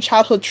discrediting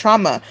childhood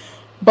trauma,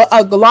 but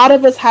a lot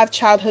of us have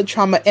childhood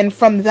trauma. And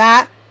from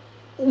that,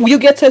 you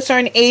get to a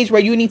certain age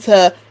where you need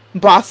to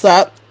boss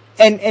up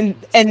and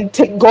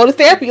to go to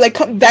therapy. Like,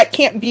 that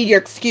can't be your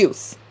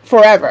excuse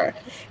forever.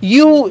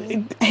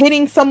 You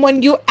hitting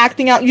someone, you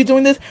acting out, you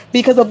doing this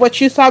because of what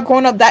you saw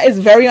growing up, that is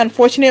very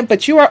unfortunate,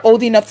 but you are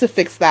old enough to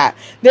fix that.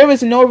 There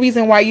is no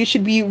reason why you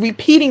should be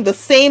repeating the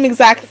same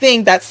exact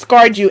thing that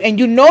scarred you, and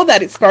you know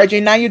that it scarred you,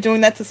 and now you're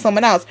doing that to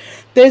someone else.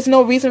 There's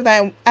no reason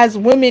that as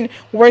women,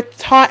 we're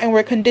taught and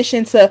we're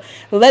conditioned to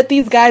let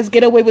these guys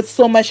get away with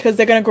so much because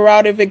they're going to grow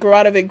out of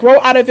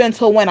it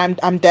until when?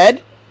 I'm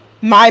dead?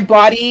 My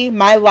body,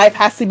 my life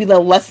has to be the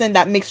lesson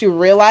that makes you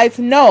realize,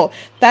 no,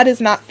 that is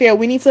not fair.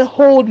 We need to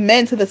hold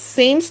men to the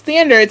same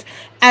standards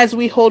as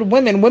we hold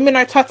women. Women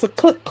are taught to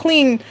cook,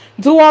 clean,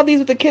 do all these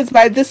with the kids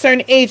by this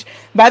certain age,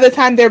 by the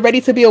time they're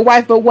ready to be a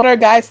wife. But what are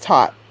guys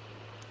taught?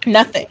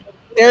 Nothing.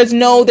 There's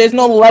no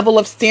level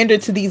of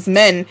standard to these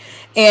men,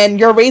 and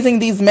you're raising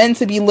these men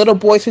to be little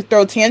boys who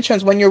throw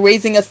tantrums when you're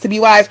raising us to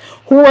be wives.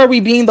 Who are we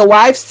being the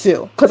wives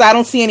to? Because I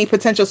don't see any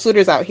potential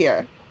suitors out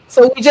here.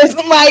 So we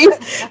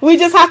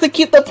just have to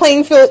keep the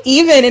playing field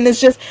even. And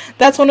it's just,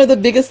 that's one of the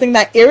biggest thing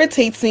that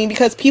irritates me,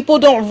 because people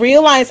don't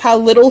realize how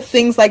little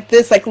things like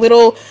this, like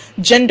little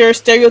gender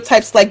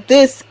stereotypes like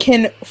this,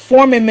 can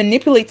form and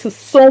manipulate to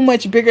so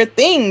much bigger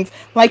things.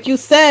 Like you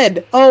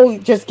said, oh,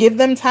 just give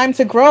them time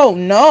to grow.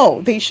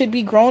 No, they should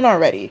be grown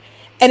already.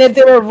 And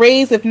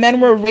if men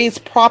were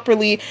raised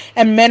properly,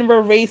 and men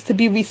were raised to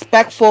be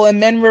respectful, and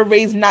men were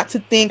raised not to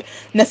think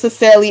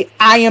necessarily,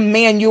 I am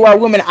man, you are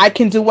woman, I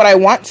can do what I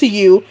want to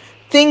you,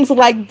 things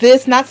like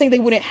this, not saying they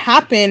wouldn't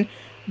happen,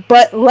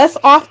 but less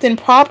often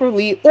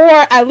properly, or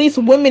at least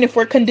women, if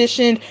we're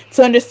conditioned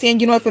to understand,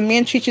 you know, if a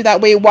man treats you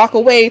that way, walk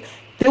away,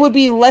 there would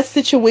be less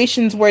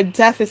situations where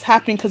death is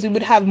happening, because we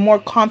would have more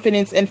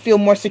confidence and feel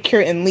more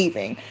secure in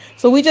leaving.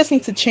 So we just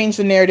need to change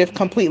the narrative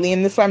completely.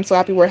 And this is why I'm so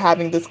happy we're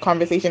having this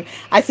conversation.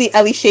 I see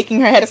Ellie shaking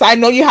her head, so I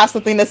know you have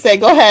something to say.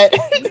 Go ahead.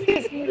 We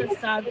just need to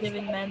stop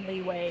giving men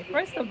leeway.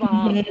 First of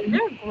all, they're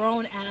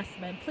grown ass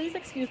men. Please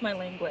excuse my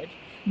language.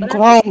 But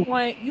at this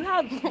point,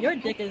 your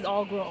dick is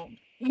all grown.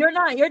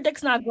 Your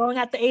dick's not growing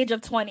at the age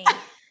of 20.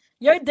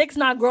 Your dick's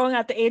not growing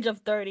at the age of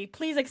 30.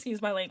 Please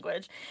excuse my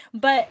language.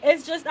 But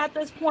it's just at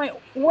this point,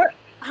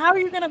 how are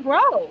you going to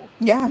grow?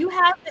 Yeah. You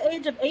have the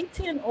age of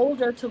 18 and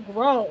older to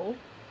grow.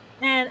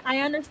 And I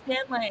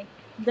understand, like,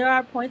 there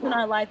are points in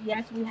our life,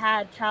 yes, we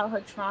had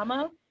childhood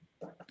trauma.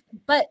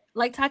 But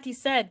like Tati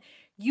said,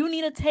 you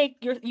need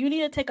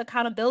to take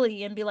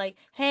accountability and be like,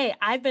 hey,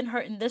 I've been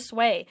hurt in this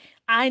way.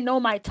 I know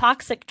my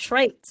toxic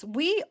traits.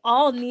 We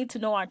all need to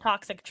know our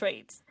toxic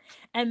traits.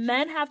 And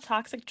men have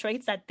toxic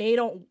traits that they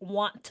don't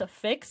want to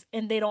fix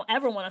and they don't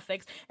ever want to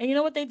fix. And you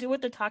know what they do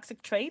with the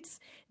toxic traits?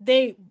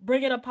 They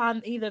bring it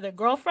upon either their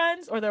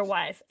girlfriends or their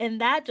wife.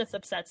 And that just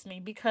upsets me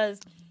because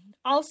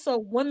also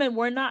women,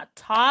 we're not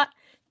taught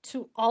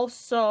to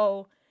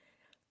also,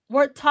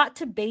 we're taught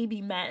to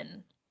baby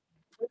men.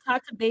 We're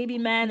taught to baby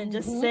men and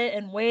just sit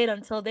and wait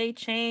until they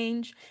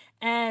change.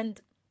 And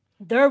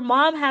their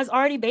mom has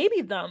already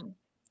babied them.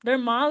 Their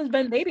mom's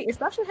been baby,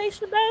 especially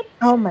Haitian men.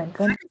 Oh my I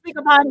goodness. can speak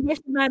about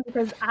Haitian men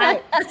because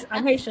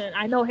I'm Haitian.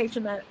 I know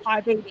Haitian men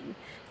are babies.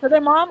 So their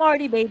mom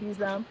already babies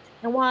them.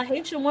 And while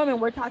Haitian women,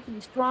 we're taught to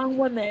be strong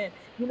women,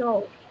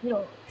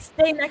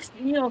 stay next,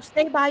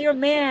 stay by your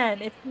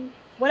man. If you,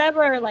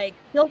 whatever, like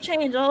he'll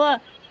change. Blah, blah.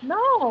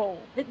 No,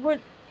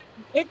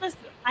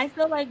 I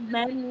feel like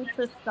men need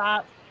to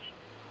stop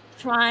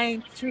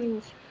trying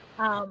to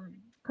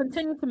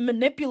continue to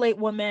manipulate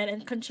women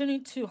and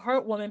continue to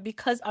hurt women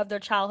because of their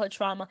childhood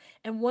trauma.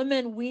 And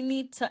women, we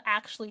need to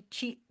actually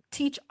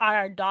teach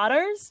our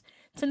daughters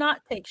to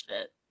not take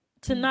shit,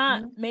 to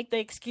not make the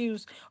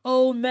excuse,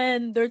 oh,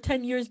 men, they're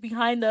 10 years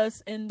behind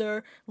us in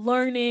their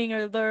learning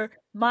or their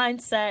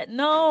mindset.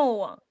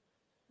 No,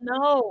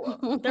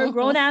 they're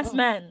grown ass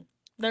men.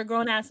 They're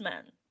grown ass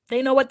men.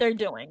 They know what they're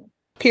doing.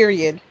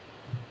 Period.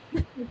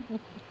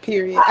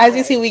 Period. As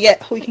you see, we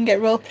can get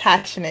real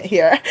passionate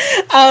here.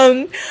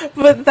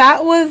 But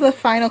that was the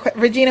final question.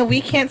 Regina,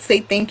 we can't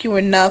say thank you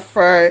enough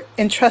for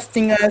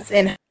entrusting us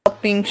and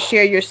helping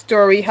share your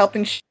story,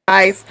 helping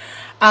guys.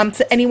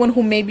 To anyone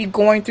who may be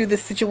going through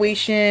this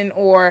situation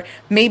or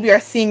maybe are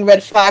seeing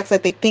red flags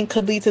that they think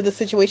could lead to the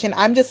situation,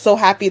 I'm just so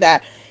happy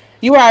that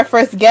you are our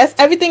first guest.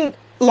 Everything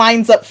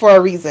lines up for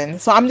a reason.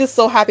 So I'm just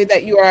so happy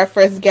that you are our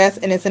first guest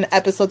and it's an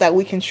episode that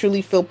we can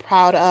truly feel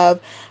proud of.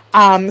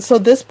 So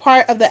this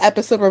part of the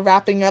episode we're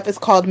wrapping up is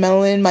called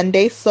Melanin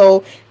Monday.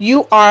 So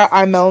you are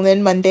our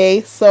Melanin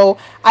Monday. So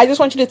I just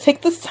want you to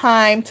take this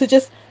time to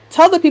just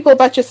tell the people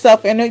about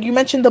yourself. I know you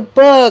mentioned the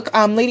book,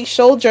 Lady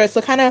Soldier.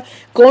 So kind of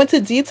go into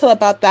detail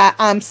about that.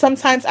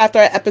 Sometimes after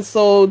our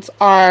episodes,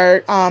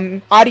 our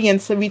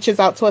audience reaches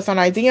out to us on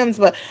our DMs,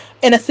 but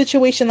in a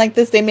situation like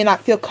this, they may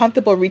not feel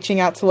comfortable reaching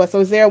out to us.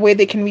 So is there a way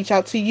they can reach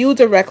out to you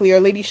directly or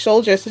Lady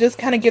Soldier? So just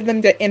kind of give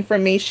them the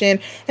information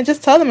and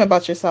just tell them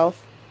about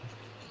yourself.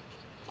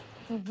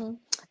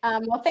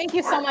 Well, thank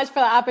you so much for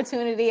the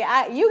opportunity.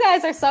 You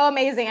guys are so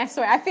amazing. I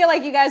swear, I feel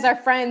like you guys are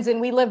friends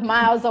and we live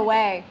miles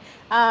away.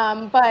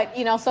 But,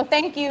 so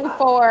thank you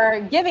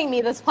for giving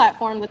me this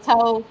platform to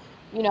tell,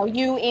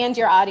 you and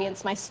your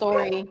audience my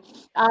story.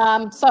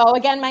 So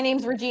again, my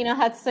name's Regina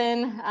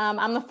Hudson.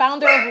 I'm the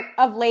founder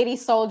of Lady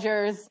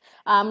Soldiers.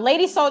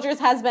 Lady Soldiers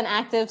has been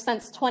active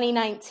since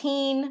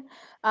 2019.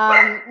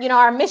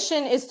 Our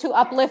mission is to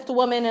uplift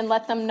women and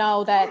let them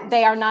know that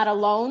they are not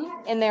alone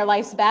in their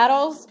life's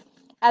battles,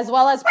 as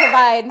well as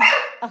provide.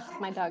 Oh,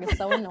 my dog is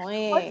so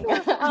annoying.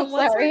 I'm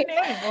What's sorry.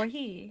 her name or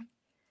he?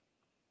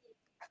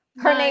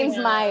 Her name's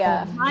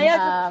Maya.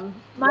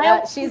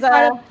 Maya. She's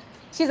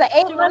an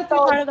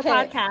 8-month-old part of the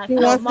podcast. She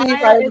wants to be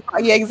part of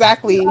the, yeah,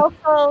 exactly.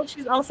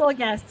 She's also a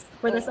guest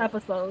for this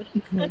episode.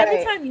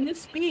 Every time you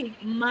speak,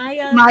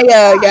 Maya,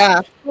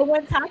 yeah. But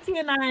when Tati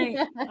and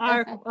I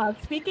are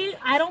speaking,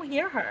 I don't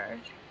hear her.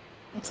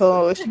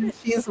 So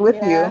she's with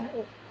you.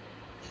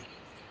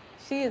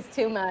 She is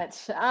too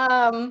much.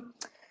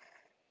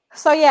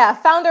 So yeah,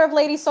 founder of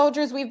Lady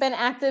Soldiers. We've been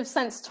active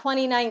since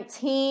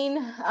 2019.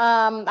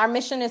 Our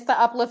mission is to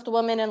uplift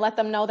women and let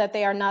them know that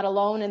they are not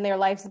alone in their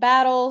life's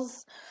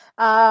battles.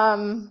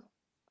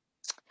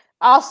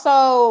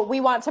 Also, we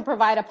want to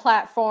provide a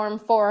platform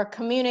for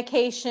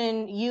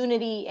communication,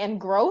 unity, and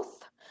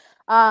growth.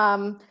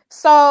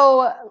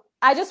 So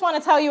I just want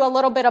to tell you a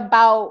little bit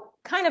about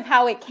kind of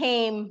how it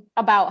came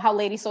about, how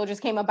Lady Soldiers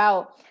came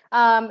about.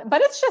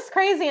 But it's just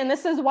crazy. And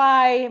this is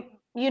why,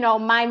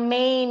 my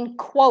main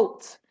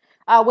quote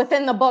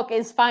within the book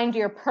is find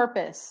your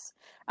purpose.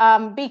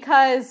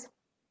 Because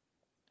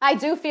I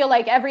do feel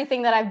like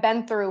everything that I've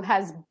been through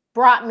has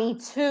brought me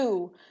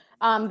to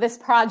this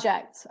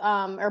project,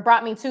 or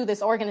brought me to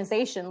this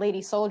organization,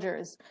 Lady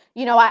Soldiers.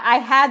 I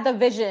had the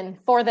vision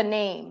for the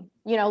name,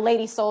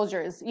 Lady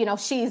Soldiers.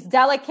 She's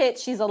delicate,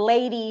 she's a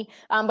lady,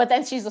 but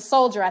then she's a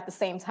soldier at the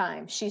same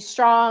time. She's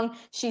strong,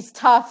 she's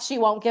tough, she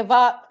won't give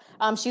up,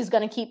 she's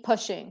going to keep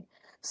pushing.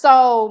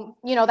 So,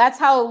 that's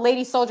how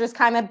Lady Soldiers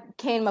kind of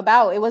came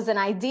about. It was an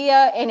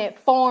idea and it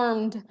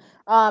formed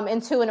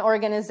into an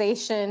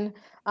organization.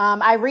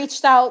 I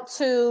reached out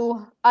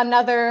to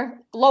another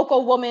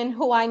local woman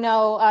who I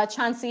know,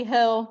 Chauncey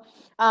Hill.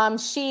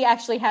 She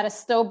actually had a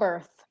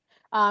stillbirth.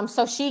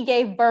 So she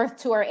gave birth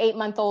to her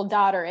 8-month-old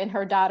daughter and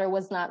her daughter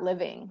was not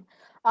living.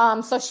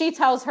 So she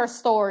tells her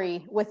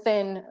story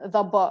within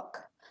the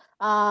book.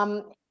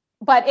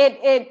 But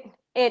it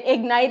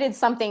ignited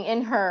something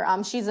in her.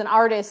 She's an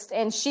artist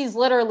and she's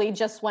literally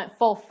just went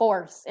full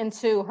force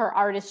into her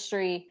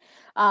artistry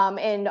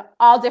and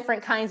all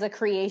different kinds of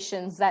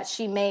creations that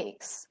she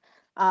makes.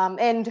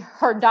 And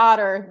her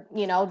daughter,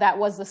 that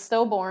was the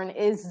stillborn,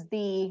 is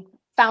the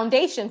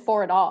foundation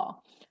for it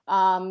all.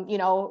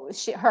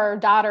 Her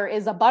daughter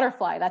is a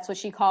butterfly. That's what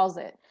she calls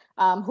it,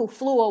 who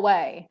flew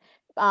away.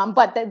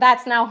 But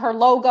that's now her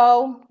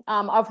logo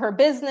of her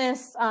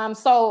business.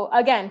 So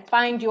again,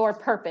 find your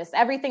purpose.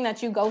 Everything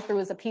that you go through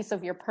is a piece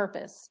of your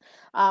purpose.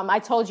 I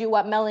told you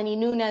what Melanie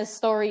Nunes'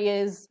 story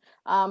is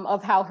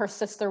of how her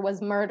sister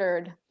was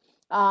murdered.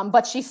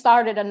 But she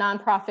started a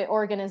nonprofit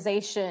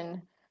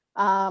organization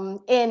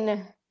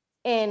in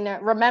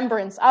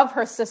remembrance of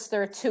her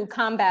sister to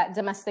combat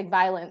domestic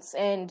violence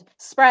and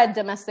spread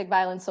domestic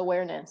violence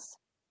awareness.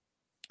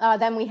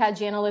 Then we had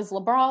Jana Liz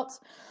LeBrault,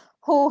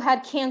 who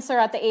had cancer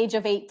at the age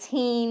of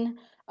 18.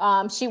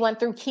 She went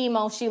through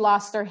chemo. She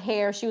lost her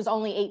hair. She was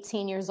only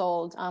 18 years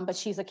old, but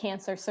she's a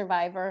cancer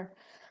survivor.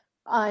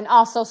 And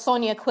also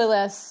Sonia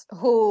Quiles,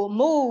 who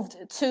moved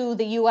to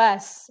the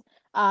U.S.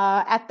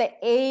 At the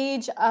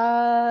age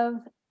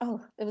of,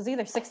 it was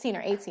either 16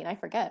 or 18, I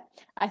forget.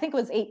 I think it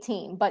was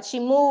 18, but she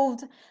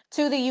moved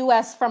to the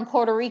U.S. from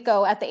Puerto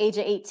Rico at the age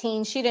of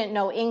 18. She didn't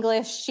know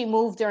English. She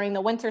moved during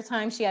the winter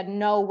time. She had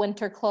no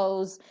winter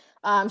clothes.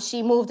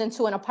 She moved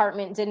into an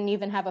apartment, didn't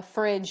even have a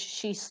fridge.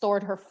 She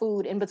stored her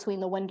food in between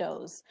the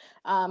windows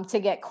to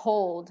get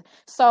cold.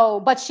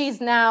 But she's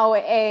now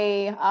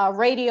a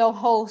radio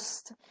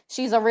host.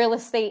 She's a real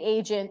estate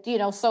agent,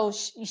 so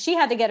she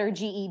had to get her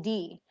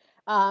GED.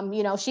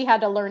 She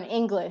had to learn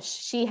English.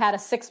 She had a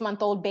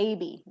 6-month-old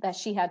baby that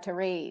she had to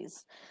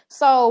raise.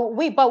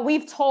 But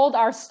we've told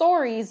our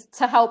stories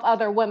to help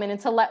other women and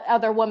to let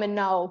other women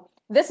know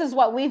this is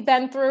what we've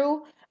been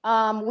through.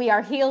 We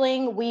are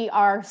healing, we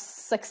are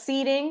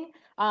succeeding,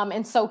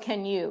 and so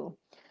can you.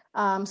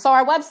 So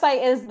our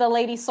website is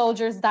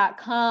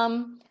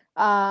theladysoldiers.com.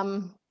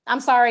 I'm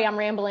sorry, I'm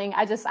rambling.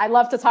 I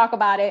love to talk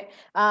about it.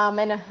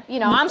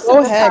 I'm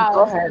super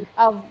proud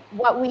of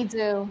what we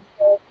do.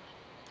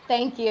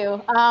 Thank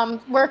you.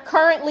 We're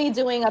currently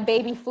doing a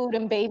baby food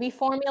and baby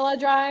formula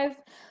drive.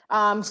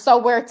 So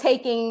we're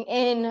taking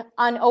in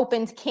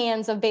unopened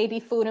cans of baby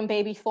food and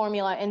baby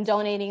formula and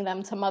donating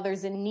them to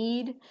mothers in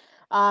need.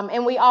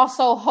 And we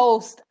also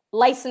host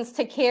license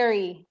to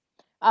carry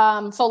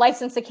a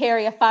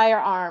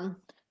firearm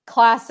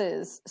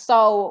classes.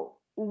 So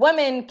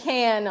women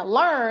can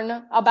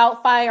learn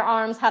about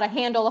firearms, how to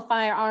handle a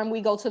firearm.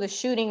 We go to the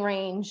shooting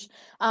range.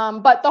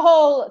 But the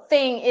whole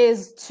thing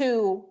is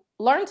to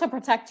learn to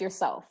protect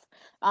yourself.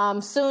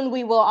 Soon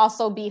we will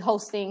also be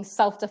hosting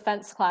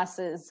self-defense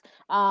classes,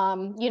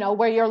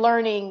 where you're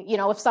learning,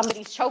 if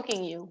somebody's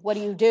choking you, what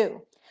do you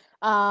do?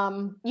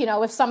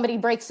 If somebody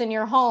breaks in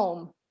your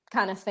home,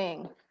 kind of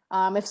thing.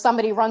 If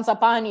somebody runs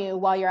up on you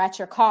while you're at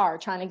your car,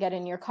 trying to get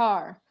in your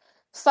car.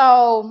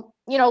 So,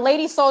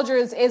 Lady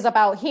Soldiers is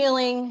about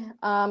healing.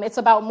 It's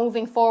about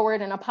moving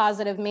forward in a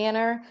positive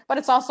manner, but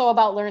it's also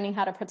about learning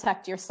how to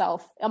protect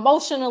yourself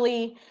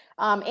emotionally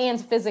and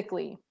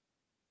physically.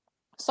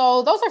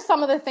 So those are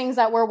some of the things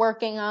that we're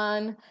working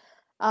on.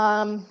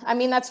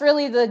 That's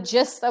really the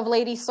gist of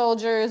Lady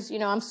Soldiers.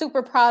 I'm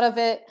super proud of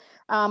it.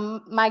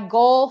 My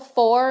goal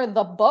for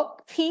the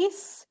book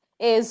piece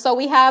is, so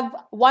we have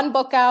one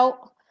book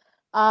out.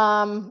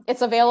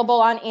 It's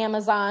available on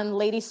Amazon,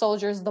 Lady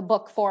Soldiers, the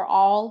book for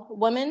all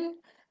women.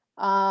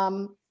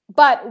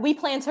 But we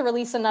plan to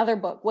release another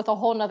book with a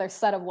whole nother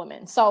set of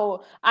women.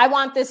 So I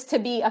want this to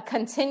be a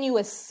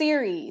continuous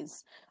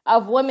series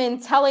of women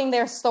telling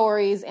their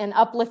stories and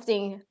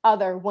uplifting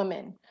other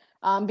women.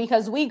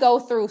 Because we go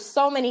through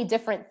so many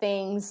different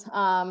things.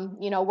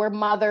 We're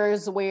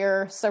mothers,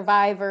 we're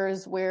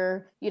survivors,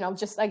 we're,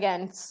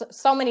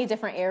 so many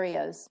different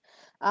areas.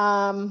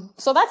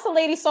 So that's the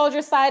Lady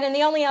Soldier side. And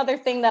the only other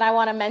thing that I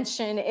want to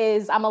mention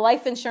is I'm a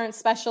life insurance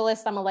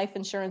specialist. I'm a life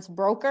insurance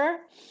broker.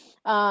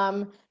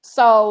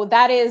 So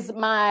that is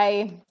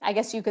my, I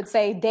guess you could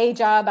say, day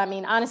job.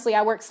 Honestly,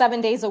 I work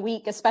 7 days a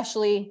week,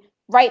 especially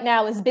right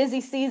now is busy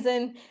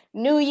season,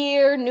 new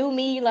year, new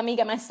me. Let me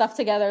get my stuff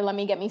together. Let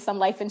me get me some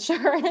life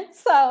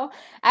insurance. So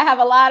I have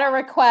a lot of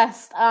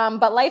requests,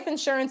 but life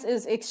insurance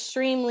is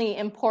extremely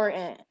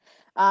important.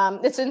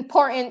 It's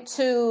important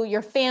to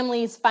your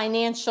family's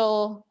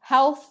financial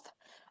health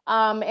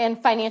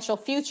and financial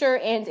future,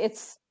 and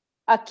it's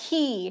a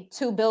key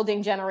to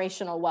building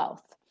generational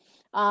wealth.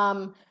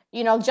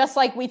 Just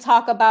like we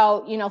talk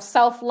about,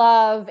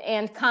 self-love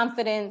and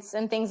confidence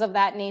and things of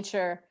that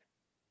nature,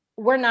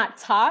 we're not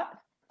taught,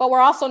 but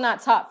we're also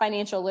not taught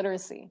financial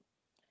literacy.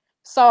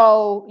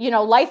 So,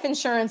 life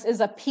insurance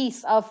is a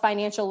piece of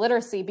financial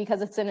literacy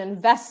because it's an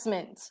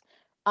investment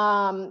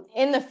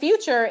in the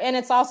future, and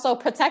it's also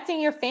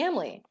protecting your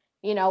family.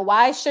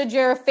 Why should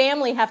your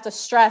family have to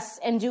stress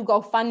and do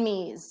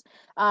GoFundMes?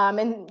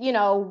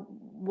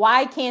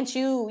 Why can't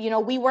you,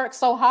 we work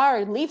so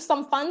hard, leave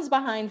some funds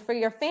behind for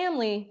your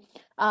family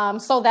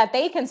so that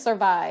they can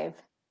survive,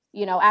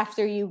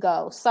 after you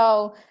go.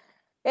 So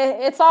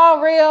it's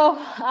all real.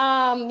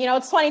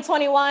 It's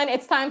 2021.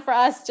 It's time for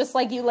us, just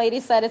like you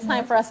ladies said, it's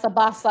time for us to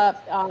boss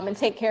up and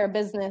take care of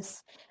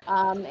business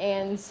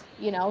and,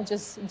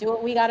 just do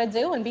what we got to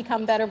do and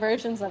become better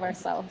versions of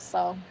ourselves.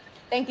 So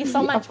thank you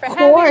so much for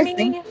having me.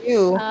 Thank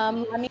you.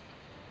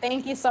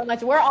 Thank you so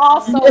much. We're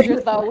all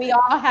soldiers, though. We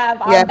all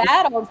have our Yeah.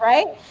 battles,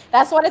 right?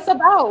 That's what it's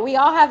about. We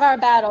all have our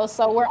battles,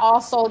 so we're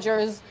all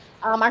soldiers.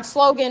 Our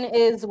slogan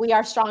is "We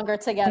are stronger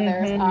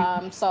together."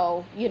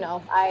 So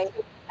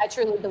I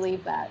truly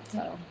believe that.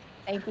 So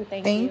thank you,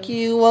 thank Thank you.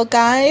 you. Well,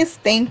 guys,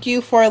 thank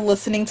you for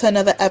listening to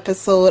another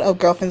episode of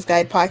Girlfriend's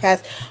Guide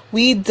Podcast.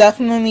 We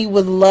definitely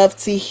would love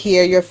to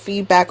hear your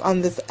feedback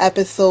on this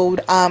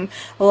episode.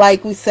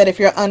 Like we said, if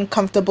you're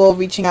uncomfortable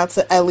reaching out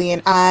to Ellie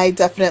and I,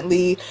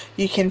 definitely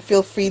you can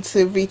feel free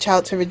to reach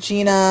out to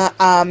Regina.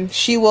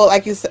 She will,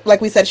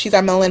 like we said, she's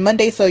our Melanin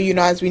Monday, so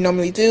as we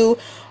normally do,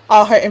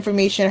 all her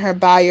information, her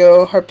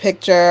bio, her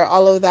picture,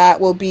 all of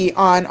that will be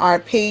on our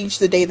page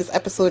the day this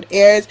episode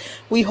airs.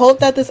 We hope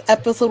that this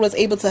episode was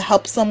able to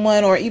help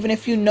someone, or even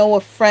if you know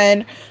a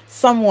friend,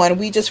 someone.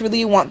 We just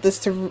really want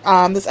this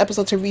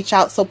episode to reach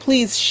out. So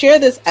please share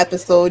this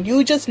episode.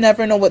 You just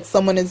never know what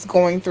someone is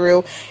going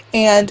through,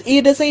 and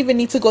it doesn't even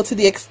need to go to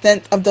the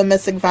extent of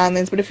domestic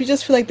violence. But if you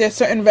just feel like there's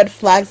certain red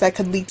flags that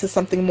could lead to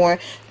something more,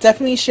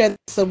 definitely share this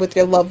episode with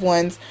your loved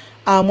ones.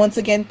 Once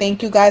again,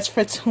 thank you guys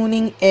for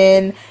tuning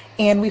in.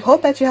 And we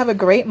hope that you have a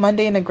great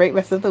Monday and a great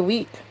rest of the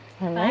week.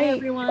 All right. Bye,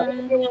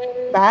 everyone.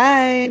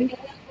 Bye. Happy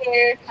New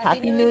Year.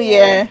 Happy New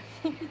Year.